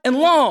 and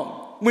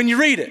long when you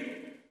read it.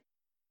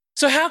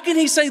 So how can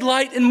he say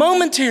light and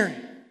momentary?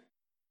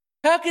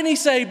 How can he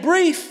say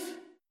brief?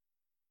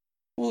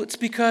 Well, it's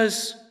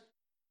because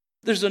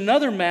there's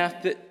another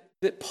math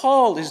that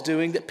Paul is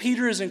doing, that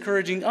Peter is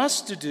encouraging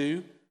us to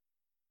do,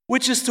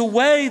 which is to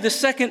weigh the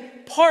second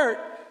part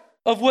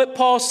of what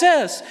Paul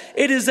says.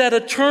 It is that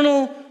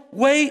eternal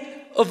weight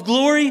of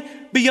glory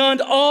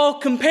beyond all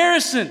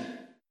comparison.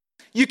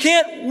 You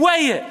can't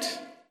weigh it.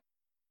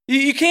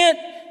 You can't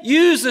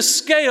use a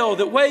scale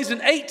that weighs an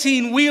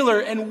 18-wheeler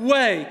and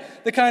weigh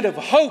the kind of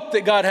hope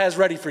that God has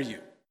ready for you.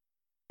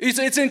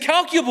 It's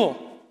incalculable.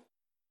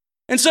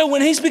 And so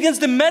when he begins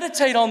to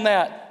meditate on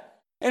that,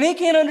 and he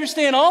can't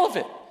understand all of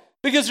it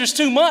because there's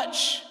too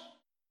much,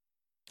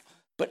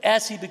 but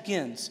as he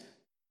begins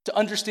to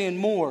understand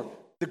more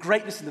the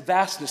greatness and the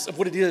vastness of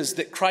what it is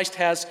that Christ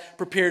has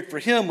prepared for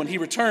him when he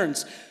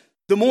returns,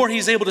 the more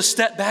he's able to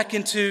step back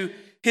into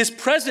his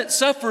present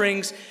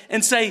sufferings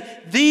and say,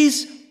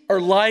 these are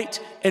light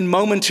and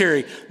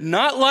momentary.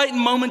 Not light and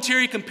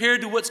momentary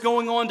compared to what's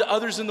going on to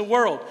others in the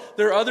world.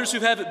 There are others who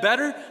have it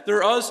better.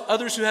 There are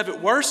others who have it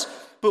worse.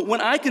 But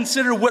when I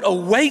consider what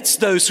awaits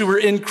those who are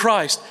in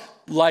Christ,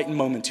 light and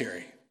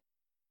momentary.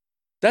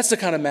 That's the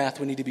kind of math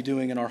we need to be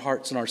doing in our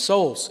hearts and our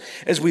souls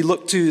as we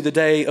look to the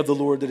day of the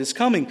Lord that is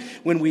coming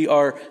when we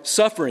are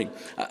suffering.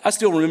 I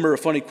still remember a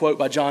funny quote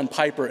by John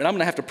Piper, and I'm going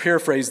to have to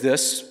paraphrase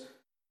this.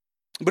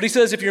 But he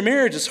says, if your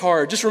marriage is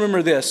hard, just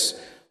remember this: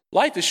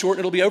 life is short and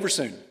it'll be over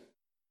soon.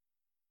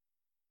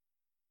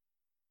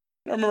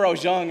 I remember I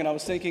was young and I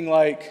was thinking,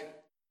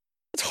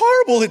 it's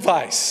horrible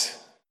advice.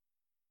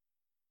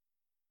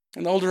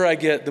 And the older I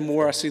get, the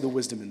more I see the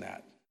wisdom in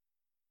that.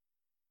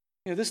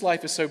 This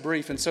life is so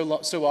brief, and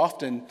so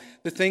often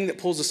the thing that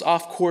pulls us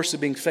off course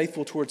of being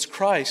faithful towards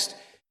Christ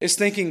is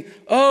thinking,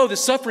 oh, the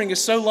suffering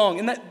is so long,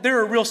 and that there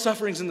are real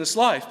sufferings in this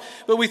life.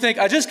 But we think,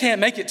 I just can't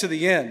make it to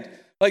the end.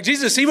 Like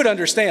Jesus, he would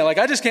understand,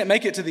 I just can't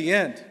make it to the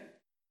end.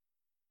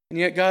 And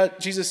yet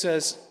Jesus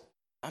says,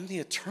 I'm the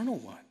eternal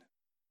one.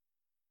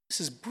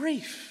 This is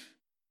brief.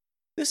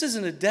 This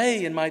isn't a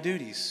day in my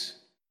duties.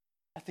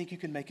 I think you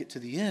can make it to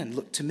the end.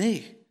 Look to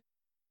me.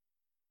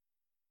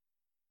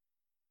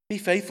 Be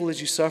faithful as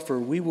you suffer.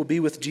 We will be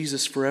with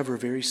Jesus forever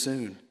very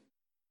soon.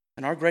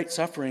 And our great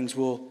sufferings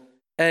will,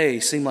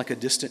 seem like a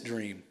distant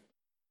dream.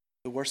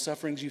 The worst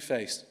sufferings you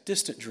face,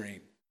 distant dream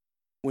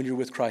when you're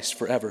with Christ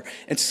forever.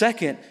 And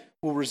second,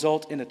 will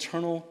result in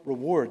eternal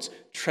rewards,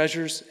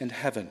 treasures in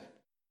heaven.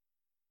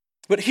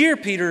 But here,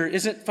 Peter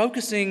isn't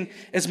focusing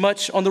as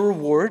much on the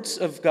rewards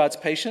of God's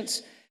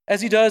patience as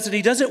he does that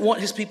he doesn't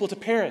want his people to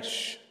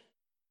perish.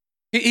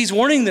 He's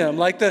warning them,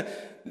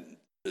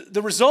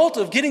 the result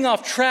of getting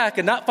off track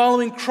and not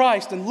following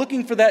Christ and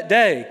looking for that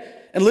day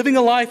and living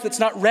a life that's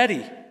not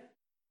ready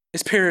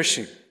is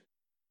perishing.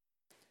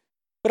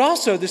 But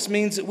also, this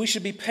means that we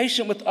should be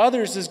patient with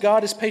others as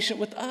God is patient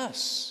with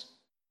us.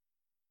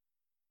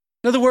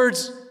 In other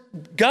words,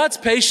 God's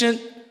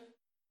patient,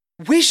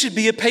 we should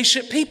be a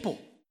patient people.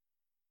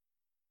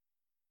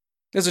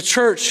 As a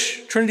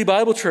church, Trinity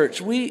Bible Church,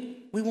 we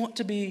want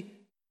to be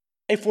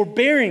a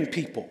forbearing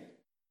people.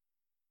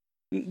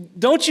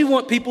 Don't you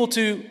want people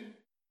to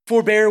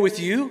forbear with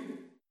you?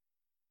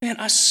 Man,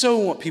 I so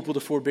want people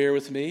to forbear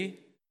with me.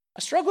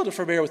 I struggle to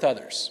forbear with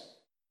others.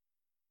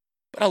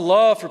 But I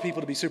love for people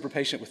to be super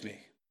patient with me.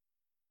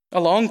 I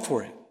long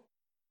for it.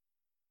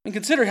 And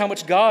consider how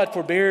much God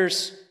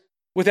forbears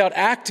without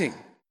acting.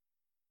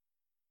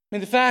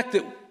 The fact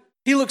that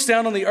he looks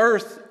down on the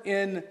earth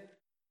in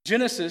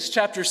Genesis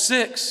chapter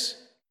 6,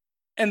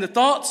 and the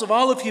thoughts of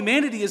all of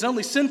humanity is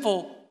only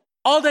sinful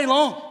all day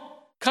long.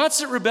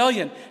 Constant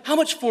rebellion. How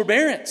much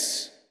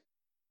forbearance?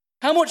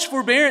 How much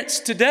forbearance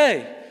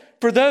today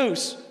for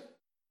those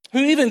who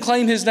even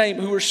claim his name,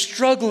 who are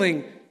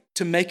struggling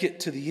to make it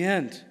to the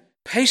end.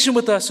 Patient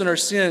with us in our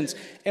sins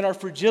and our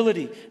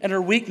fragility and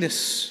our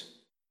weakness.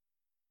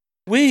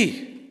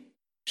 We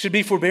should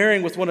be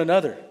forbearing with one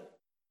another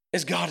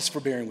as God is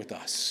forbearing with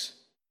us.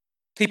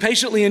 He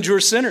patiently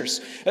endures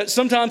sinners.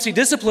 Sometimes he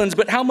disciplines,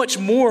 but how much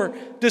more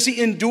does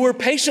he endure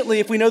patiently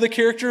if we know the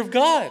character of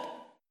God?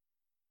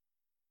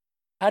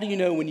 How do you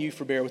know when you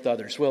forbear with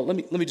others? Well,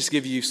 let me just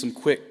give you some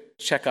quick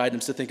check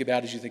items to think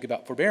about as you think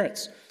about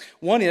forbearance.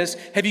 One is,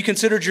 have you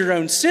considered your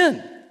own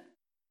sin?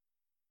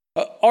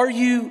 Are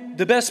you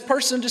the best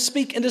person to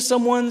speak into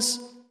someone's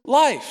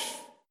life?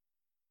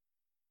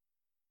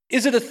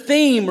 Is it a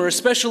theme or a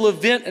special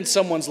event in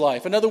someone's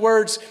life? In other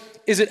words,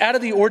 is it out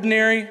of the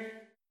ordinary?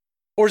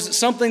 Or is it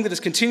something that is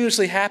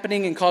continuously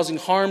happening and causing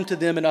harm to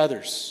them and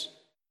others?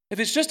 If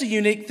it's just a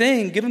unique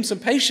thing, give them some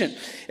patience.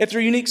 If there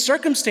are unique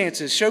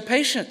circumstances, show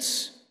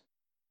patience.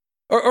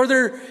 Or are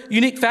there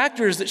unique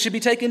factors that should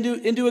be taken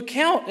into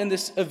account in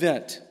this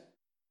event?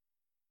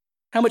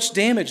 How much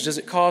damage does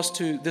it cause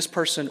to this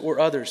person or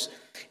others?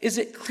 Is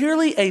it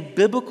clearly a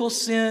biblical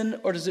sin,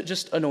 or does it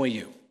just annoy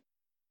you?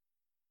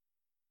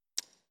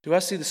 Do I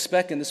see the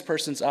speck in this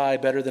person's eye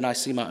better than I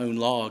see my own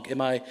log?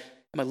 Am I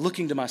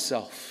looking to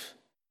myself?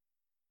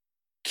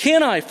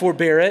 Can I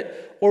forbear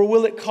it, or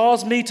will it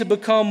cause me to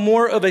become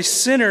more of a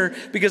sinner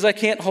because I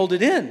can't hold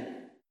it in?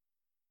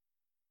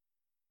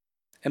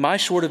 Am I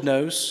short of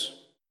nose,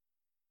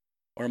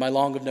 or am I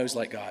long of nose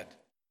like God?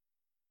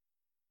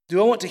 Do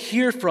I want to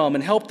hear from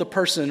and help the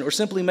person, or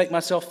simply make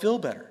myself feel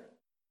better?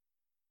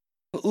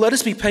 Let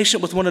us be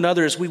patient with one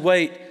another as we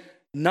wait,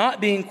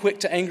 not being quick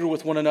to anger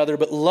with one another,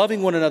 but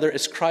loving one another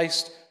as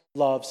Christ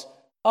loves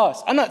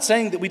us. I'm not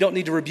saying that we don't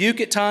need to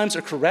rebuke at times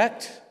or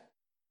correct,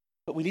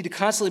 but we need to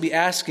constantly be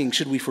asking,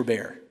 should we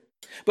forbear?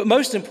 But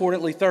most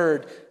importantly,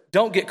 third,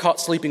 don't get caught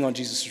sleeping on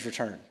Jesus'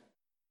 return.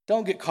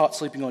 Don't get caught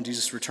sleeping on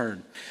Jesus'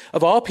 return.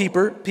 Of all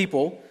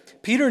people,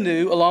 Peter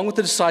knew, along with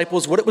the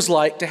disciples, what it was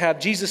like to have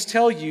Jesus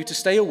tell you to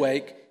stay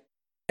awake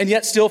and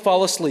yet still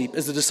fall asleep,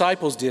 as the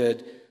disciples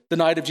did the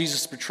night of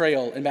Jesus'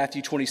 betrayal in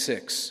Matthew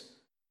 26.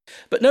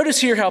 But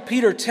notice here how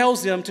Peter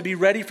tells them to be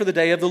ready for the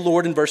day of the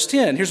Lord in verse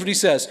 10. Here's what he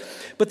says.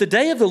 But the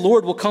day of the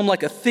Lord will come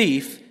like a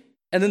thief,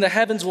 and then the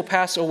heavens will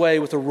pass away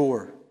with a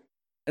roar,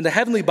 and the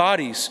heavenly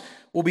bodies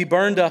will be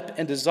burned up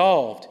and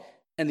dissolved,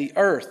 and the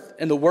earth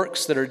and the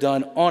works that are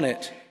done on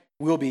it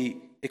will be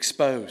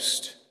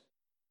exposed.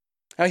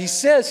 Now he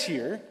says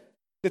here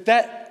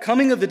that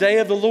coming of the day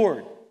of the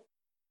Lord,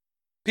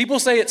 people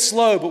say it's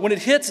slow, but when it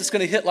hits, it's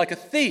going to hit like a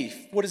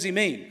thief. What does he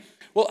mean?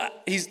 Well,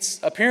 he's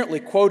apparently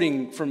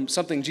quoting from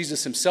something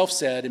Jesus himself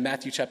said in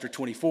Matthew chapter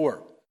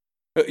 24.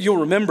 You'll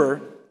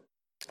remember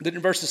that in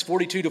verses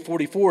 42 to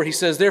 44, he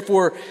says,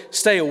 "Therefore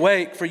stay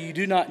awake, for you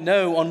do not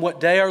know on what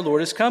day our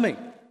Lord is coming.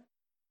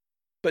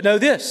 But know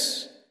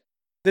this,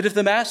 that if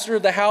the master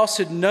of the house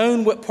had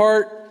known what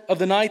part of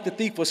the night the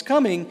thief was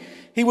coming,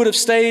 he would have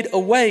stayed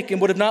awake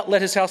and would have not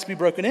let his house be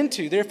broken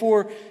into.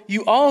 Therefore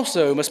you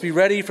also must be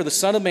ready, for the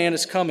Son of Man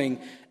is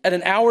coming at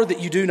an hour that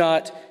you do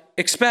not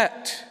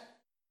expect."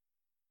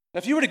 Now,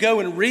 if you were to go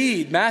and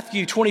read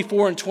Matthew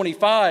 24 and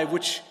 25,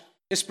 which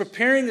is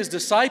preparing his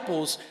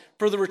disciples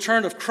for the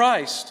return of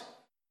Christ,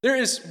 there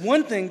is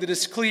one thing that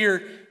is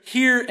clear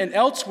here and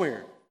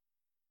elsewhere.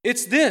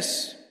 It's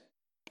this.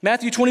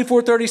 Matthew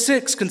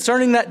 24:36,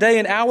 concerning that day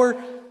and hour,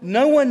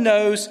 no one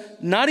knows,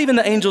 not even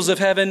the angels of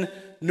heaven,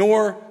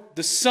 nor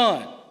the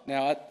Son.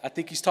 Now, I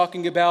think he's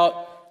talking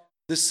about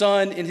the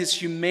Son in his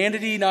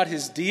humanity, not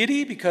his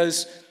deity,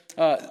 because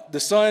the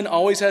Son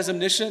always has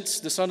omniscience,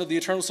 the Son of the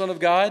eternal Son of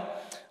God.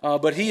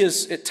 But he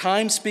is at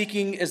times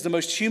speaking as the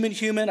most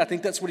human. I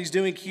think that's what he's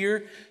doing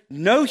here.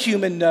 No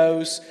human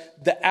knows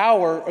the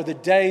hour or the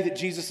day that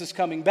Jesus is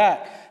coming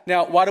back.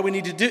 Now, why do we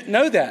need to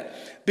know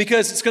that?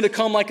 Because it's going to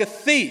come like a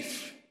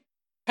thief.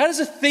 How does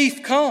a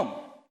thief come?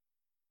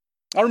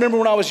 I remember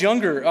when I was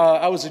younger,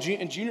 I was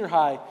in junior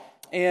high,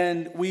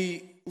 and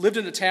we lived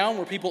in a town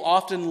where people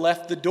often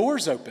left the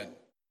doors open.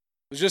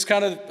 It was just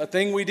kind of a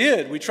thing we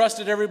did. We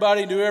trusted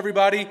everybody, knew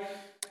everybody.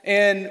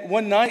 And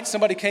one night,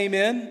 somebody came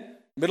in,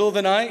 middle of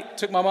the night,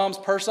 took my mom's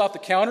purse off the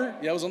counter.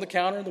 Yeah, it was on the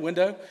counter in the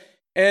window.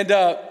 And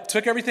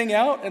took everything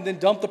out and then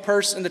dumped the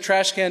purse in the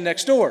trash can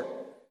next door.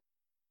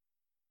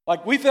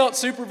 Like, we felt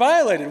super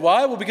violated.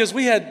 Why? Well, because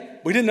we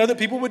didn't know that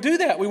people would do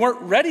that. We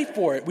weren't ready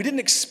for it. We didn't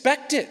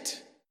expect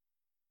it.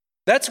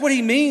 That's what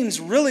he means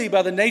really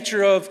by the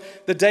nature of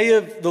the day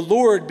of the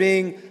Lord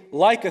being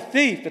like a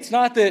thief. It's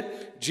not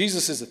that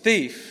Jesus is a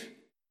thief.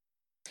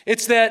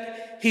 It's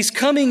that he's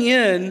coming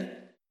in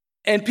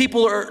and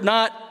people are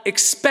not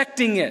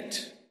expecting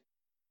it.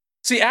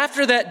 See,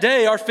 after that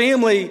day, our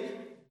family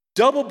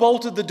double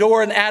bolted the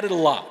door and added a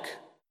lock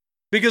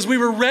because we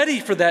were ready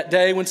for that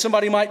day when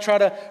somebody might try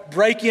to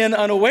break in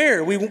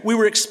unaware. We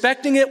were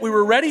expecting it. We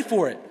were ready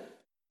for it.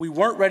 We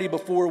weren't ready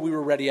before. We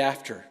were ready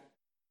after.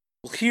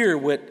 Well, here,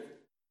 what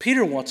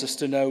Peter wants us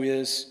to know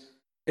is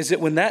that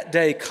when that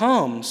day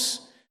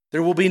comes,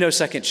 there will be no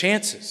second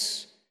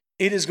chances.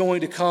 It is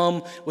going to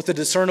come with a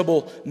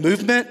discernible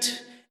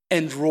movement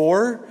and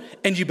roar,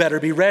 and you better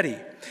be ready.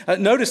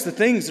 Notice the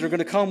things that are going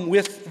to come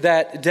with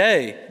that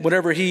day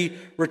whenever he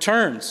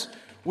returns.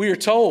 We are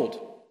told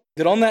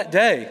that on that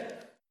day,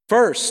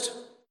 first,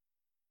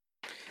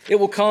 it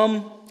will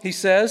come, he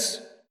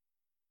says,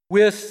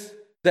 with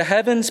the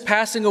heavens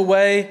passing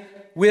away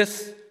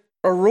with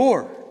a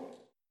roar.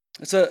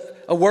 It's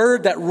a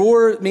word, that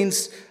roar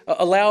means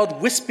a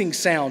loud wisping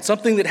sound,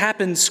 something that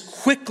happens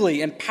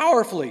quickly and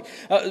powerfully.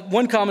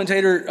 One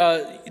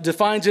commentator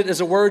defines it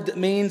as a word that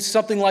means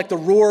something like the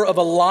roar of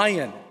a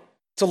lion.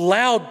 It's a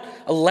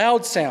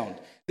loud sound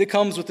that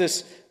comes with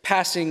this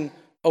passing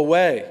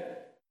away.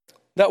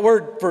 That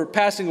word for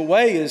passing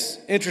away is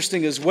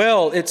interesting as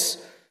well. It's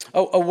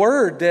a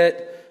word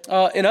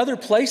that in other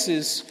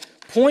places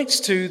points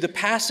to the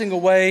passing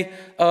away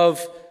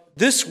of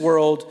this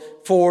world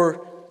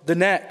for the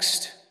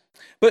next.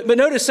 But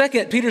notice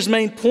second, Peter's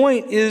main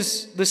point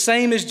is the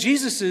same as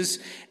Jesus's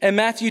in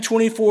Matthew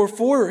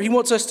 24:4. He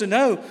wants us to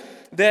know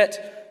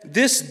that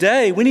this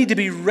day, we need to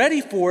be ready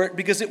for it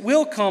because it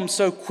will come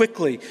so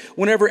quickly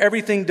whenever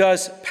everything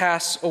does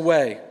pass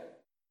away.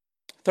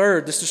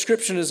 Third, this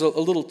description is a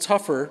little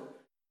tougher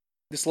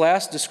This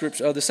last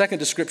description, the second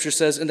description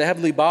says, and the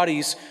heavenly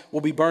bodies will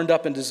be burned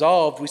up and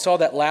dissolved. We saw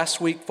that last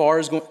week. Fire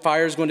is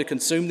going to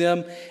consume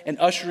them and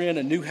usher in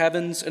a new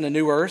heavens and a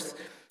new earth.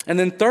 And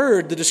then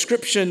third, the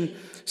description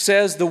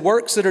says the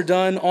works that are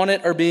done on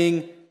it are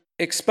being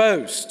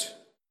exposed.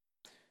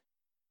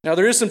 Now,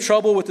 there is some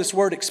trouble with this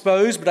word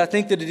exposed, but I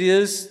think that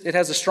it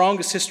has the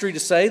strongest history to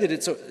say that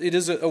it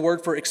is a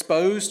word for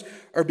exposed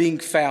or being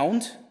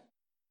found.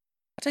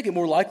 I take it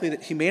more likely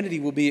that humanity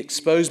will be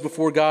exposed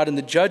before God in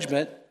the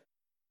judgment.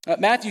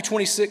 Matthew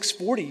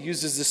 26:40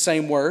 uses the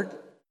same word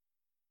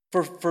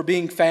for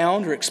being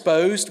found or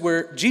exposed,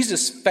 where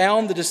Jesus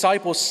found the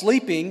disciples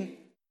sleeping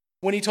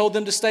when he told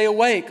them to stay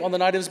awake on the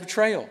night of his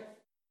betrayal.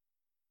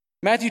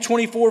 Matthew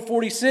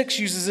 24:46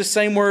 uses the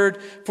same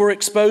word for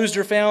exposed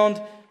or found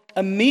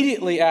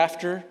immediately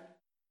after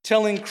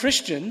telling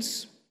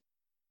Christians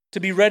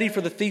to be ready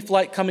for the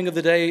thief-like coming of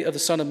the day of the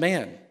Son of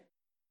Man.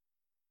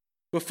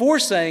 Before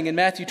saying in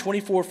Matthew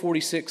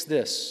 24:46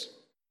 this,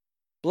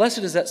 "Blessed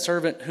is that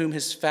servant whom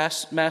his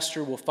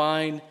master will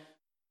find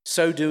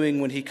so doing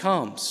when he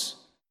comes."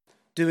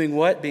 Doing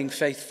what? Being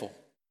faithful.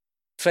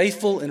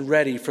 Faithful and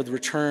ready for the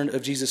return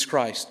of Jesus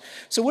Christ.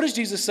 So what does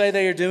Jesus say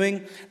they are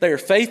doing? They are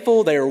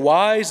faithful, they are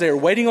wise, they are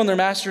waiting on their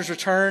master's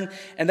return,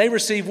 and they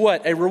receive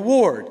what? A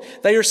reward.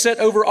 They are set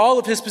over all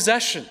of his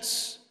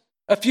possessions.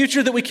 A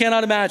future that we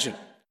cannot imagine.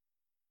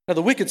 Now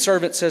the wicked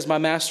servant says, "My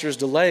master is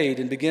delayed,"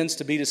 and begins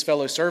to beat his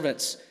fellow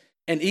servants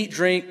and eat,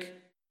 drink,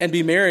 and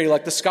be merry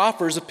like the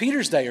scoffers of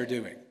Peter's day are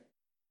doing.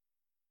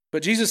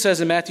 But Jesus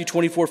says in Matthew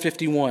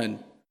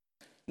 24:51,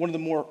 one of the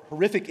more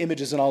horrific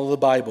images in all of the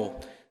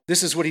Bible,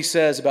 this is what he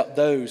says about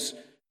those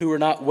who are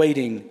not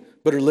waiting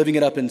but are living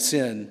it up in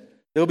sin.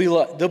 They'll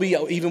be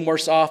even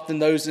worse off than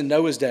those in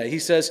Noah's day. He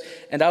says,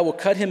 "And I will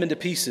cut him into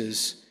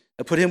pieces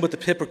and put him with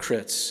the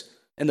hypocrites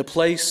in the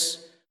place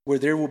where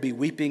there will be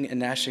weeping and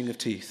gnashing of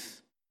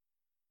teeth."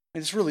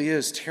 And this really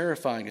is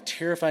terrifying, a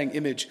terrifying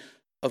image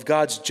of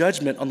God's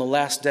judgment on the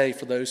last day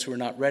for those who are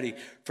not ready,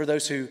 for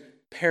those who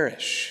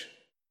perish.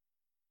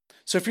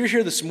 So if you're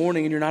here this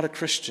morning and you're not a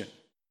Christian,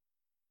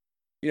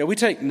 we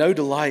take no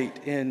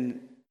delight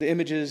in the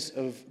images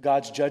of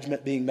God's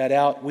judgment being met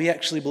out. We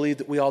actually believe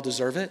that we all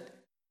deserve it.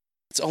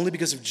 It's only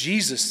because of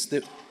Jesus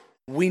that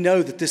we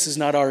know that this is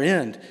not our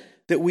end,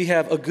 that we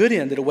have a good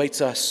end that awaits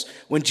us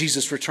when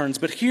Jesus returns.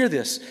 But hear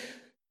this,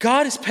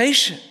 God is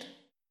patient.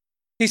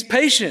 He's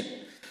patient.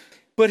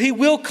 But he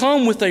will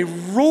come with a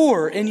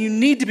roar, and you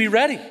need to be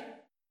ready.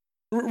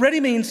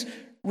 Ready means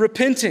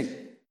repenting,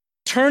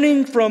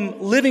 turning from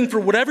living for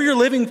whatever you're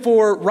living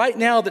for right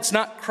now that's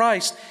not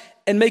Christ,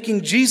 and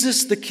making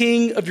Jesus the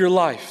King of your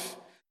life,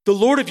 the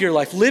Lord of your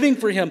life, living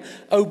for him,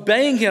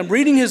 obeying him,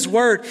 reading his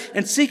word,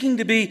 and seeking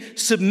to be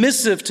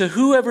submissive to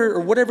whoever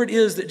or whatever it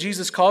is that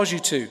Jesus calls you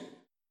to.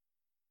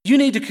 You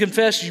need to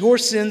confess your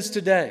sins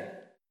today.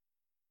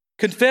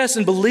 Confess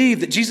and believe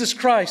that Jesus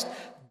Christ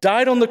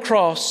died on the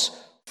cross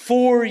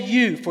for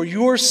you, for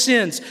your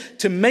sins,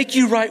 to make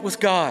you right with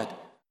God,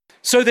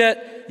 so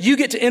that you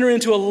get to enter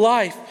into a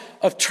life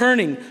of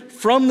turning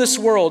from this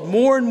world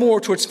more and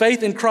more towards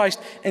faith in Christ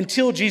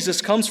until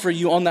Jesus comes for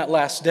you on that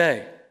last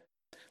day.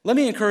 Let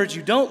me encourage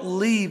you, don't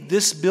leave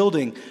this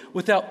building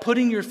without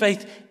putting your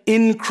faith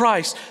in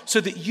Christ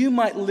so that you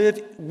might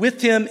live with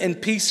him in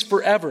peace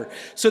forever,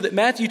 so that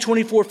Matthew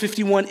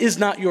 24:51 is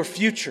not your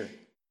future.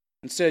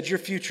 Instead, your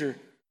future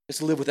is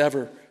to live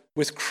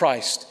with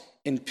Christ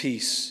in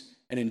peace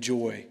and in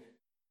joy,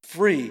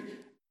 free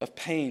of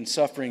pain,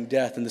 suffering,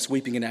 death, and this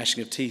weeping and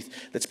gnashing of teeth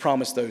that's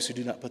promised those who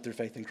do not put their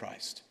faith in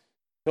Christ.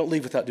 Don't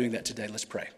leave without doing that today. Let's pray.